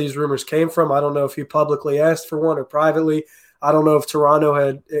know where these rumors came from. I don't know if he publicly asked for one or privately. I don't know if Toronto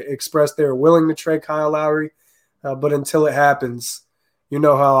had expressed they were willing to trade Kyle Lowry, but until it happens, you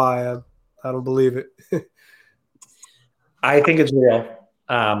know how I am. I don't believe it. I think it's real.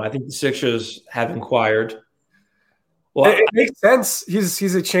 I think the Sixers have inquired. Well, it makes sense.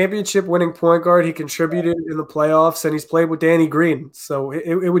 He's a championship-winning point guard. He contributed in the playoffs, and he's played with Danny Green. So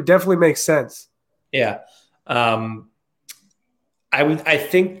it would definitely make sense. Yeah. I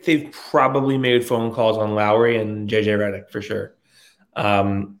think they've probably made phone calls on Lowry and JJ Redick for sure.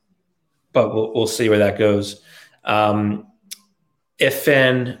 But we'll see where that goes. If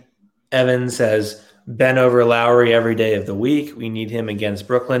Evan says Ben over Lowry every day of the week, we need him against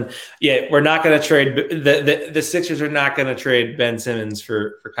Brooklyn. Yeah, we're not going to trade the Sixers are not going to trade Ben Simmons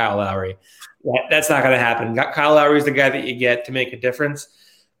for Kyle Lowry. That's not going to happen. Kyle Lowry is the guy that you get to make a difference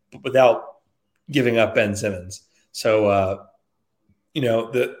without giving up Ben Simmons. So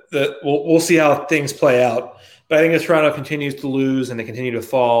we'll see how things play out. But I think as Toronto continues to lose and they continue to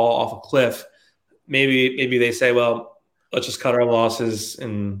fall off a cliff, maybe they say, well, let's just cut our losses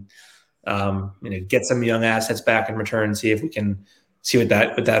and get some young assets back in return, see if we can see what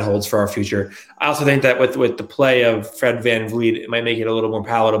that holds for our future. I also think that with the play of Fred VanVleet, it might make it a little more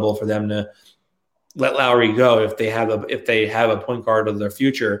palatable for them to let Lowry go if they have a point guard of their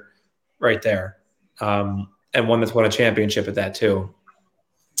future right there, and one that's won a championship at that too.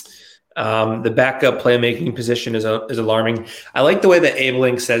 The backup playmaking position is alarming. I like the way that Abe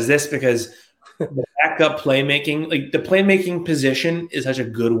Link says this, because the backup playmaking, like the playmaking position, is such a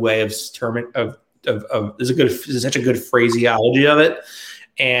good way of is such a good phraseology of it,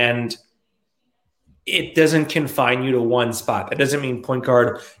 and it doesn't confine you to one spot. That doesn't mean point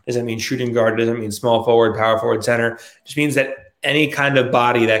guard, doesn't mean shooting guard, doesn't mean small forward, power forward, center. It just means that any kind of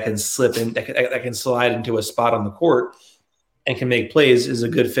body that can slip in, that can slide into a spot on the court and can make plays is a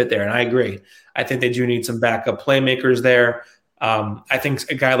good fit there. And I agree. I think they do need some backup playmakers there. I think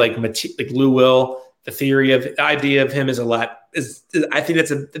a guy like Lou Will, the idea of him is I think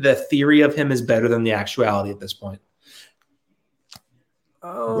the theory of him is better than the actuality at this point.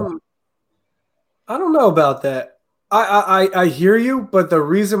 I don't know about that. I hear you, but the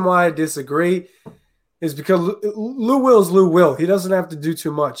reason why I disagree is because Lou Will's Lou Will. He doesn't have to do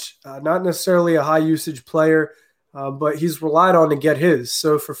too much. Not necessarily a high usage player, but he's relied on to get his.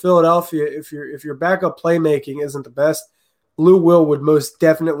 So for Philadelphia, if your backup playmaking isn't the best, Lou Will would most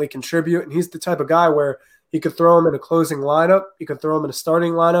definitely contribute. And he's the type of guy where he could throw him in a closing lineup. He could throw him in a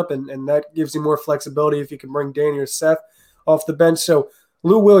starting lineup, and that gives you more flexibility if you can bring Danny or Seth off the bench. So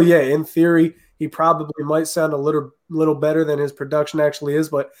Lou Will, yeah, in theory, he probably might sound a little better than his production actually is,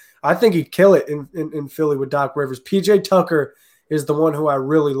 but I think he'd kill it in Philly with Doc Rivers. PJ Tucker is the one who I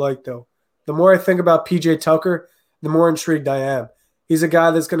really like, though. The more I think about PJ Tucker, the more intrigued I am. He's a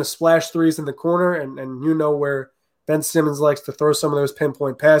guy that's going to splash threes in the corner, and you know where Ben Simmons likes to throw some of those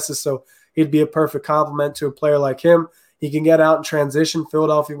pinpoint passes, so he'd be a perfect complement to a player like him. He can get out in transition.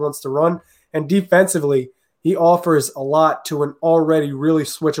 Philadelphia wants to run, and defensively, he offers a lot to an already really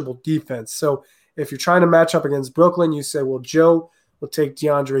switchable defense. So if you're trying to match up against Brooklyn, you say, well, Joe will take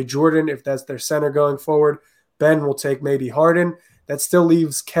DeAndre Jordan if that's their center going forward. Ben will take maybe Harden. That still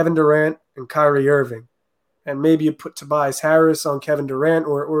leaves Kevin Durant and Kyrie Irving. And maybe you put Tobias Harris on Kevin Durant,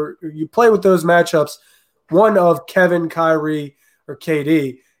 or you play with those matchups. One of Kevin, Kyrie, or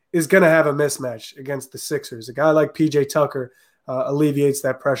KD is going to have a mismatch against the Sixers. A guy like PJ Tucker alleviates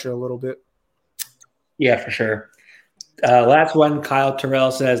that pressure a little bit. Yeah, for sure. Last one, Kyle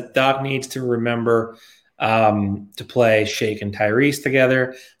Terrell says Doc needs to remember to play Shake and Tyrese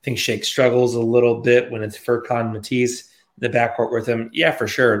together. I think Shake struggles a little bit when it's Furkan Matisse. the backcourt with him. Yeah, for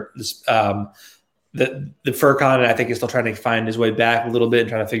sure. The Furkan, I think, is still trying to find his way back a little bit and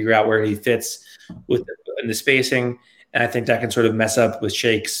trying to figure out where he fits in the spacing. And I think that can sort of mess up with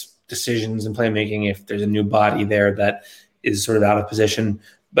Shake's decisions and playmaking if there's a new body there that is sort of out of position.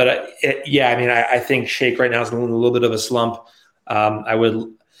 But I think Shake right now is in a little bit of a slump. I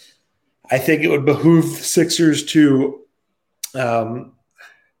think it would behoove the Sixers to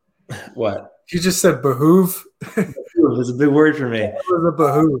what? You just said behoove? Behoove is a big word for me. What is a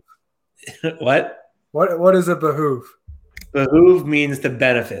behoove? What? What is a behoove? Behoove means to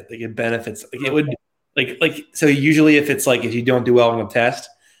benefit. Like it benefits. Like it would so usually if it's like if you don't do well on a test,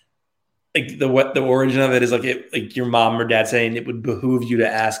 like the origin of it is like your mom or dad saying it would behoove you to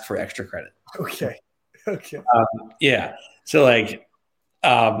ask for extra credit. Okay. Yeah. So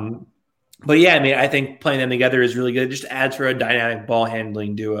but yeah, I mean, I think playing them together is really good. It just adds for a dynamic ball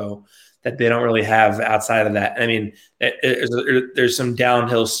handling duo that they don't really have outside of that. I mean, there's some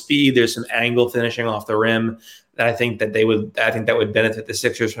downhill speed, there's some angle finishing off the rim that I think that would benefit the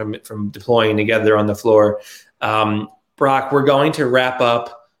Sixers from deploying together on the floor. Brock, we're going to wrap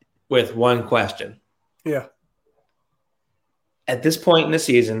up with one question. Yeah. At this point in the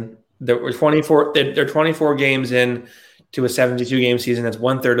season, there were 24. They're 24 games in to a 72 game season. That's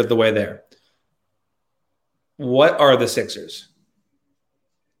 1/3 of the way there. What are the Sixers?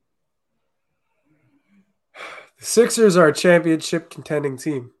 The Sixers are a championship contending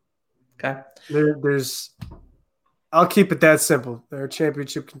team. Okay. I'll keep it that simple. They're a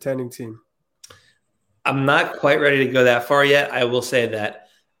championship contending team. I'm not quite ready to go that far yet. I will say that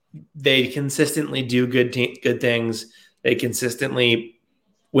they consistently do good things. They consistently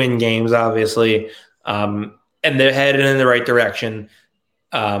win games, obviously, and they're headed in the right direction.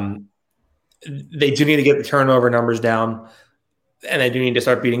 They do need to get the turnover numbers down, and they do need to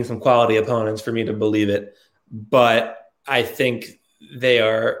start beating some quality opponents for me to believe it. But I think they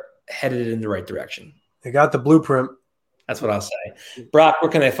are headed in the right direction. They got the blueprint. That's what I'll say. Brock, where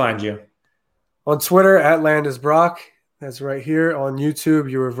can they find you? On Twitter, @LandisBrock. That's right here. On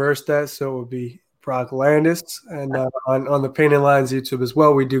YouTube, you reverse that, so it would be Brock Landis. And on the Painted Lines YouTube as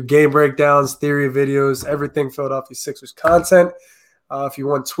well, we do game breakdowns, theory videos, everything Philadelphia Sixers content. If you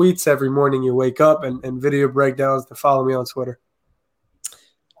want tweets every morning you wake up and video breakdowns, then follow me on Twitter.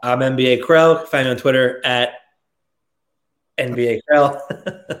 I'm NBA Krell. Find me on Twitter @NBA Krell.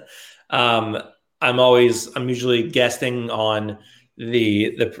 I'm usually guesting on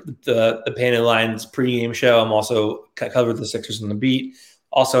the Painted Lines pregame show. I'm also covered the Sixers on the beat.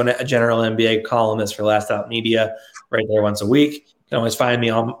 Also a general NBA columnist for Last Out Media, right there once a week. You can always find me.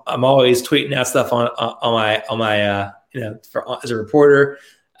 I'm always tweeting out stuff on my as a reporter.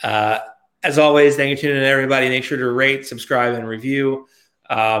 As always, thank you for tuning in, everybody. Make sure to rate, subscribe, and review.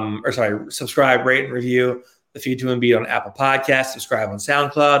 Subscribe, rate, and review the Feed to Embiid on Apple Podcasts. Subscribe on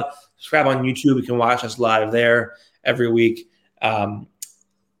SoundCloud. Subscribe on YouTube. You can watch us live there every week.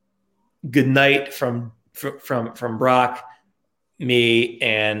 Good night from Brock, me,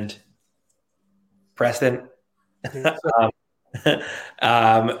 and Preston.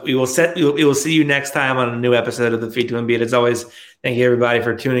 We will see you next time on a new episode of the Feed to Embiid. As always, thank you everybody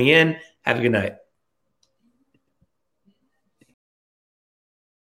for tuning in. Have a good night.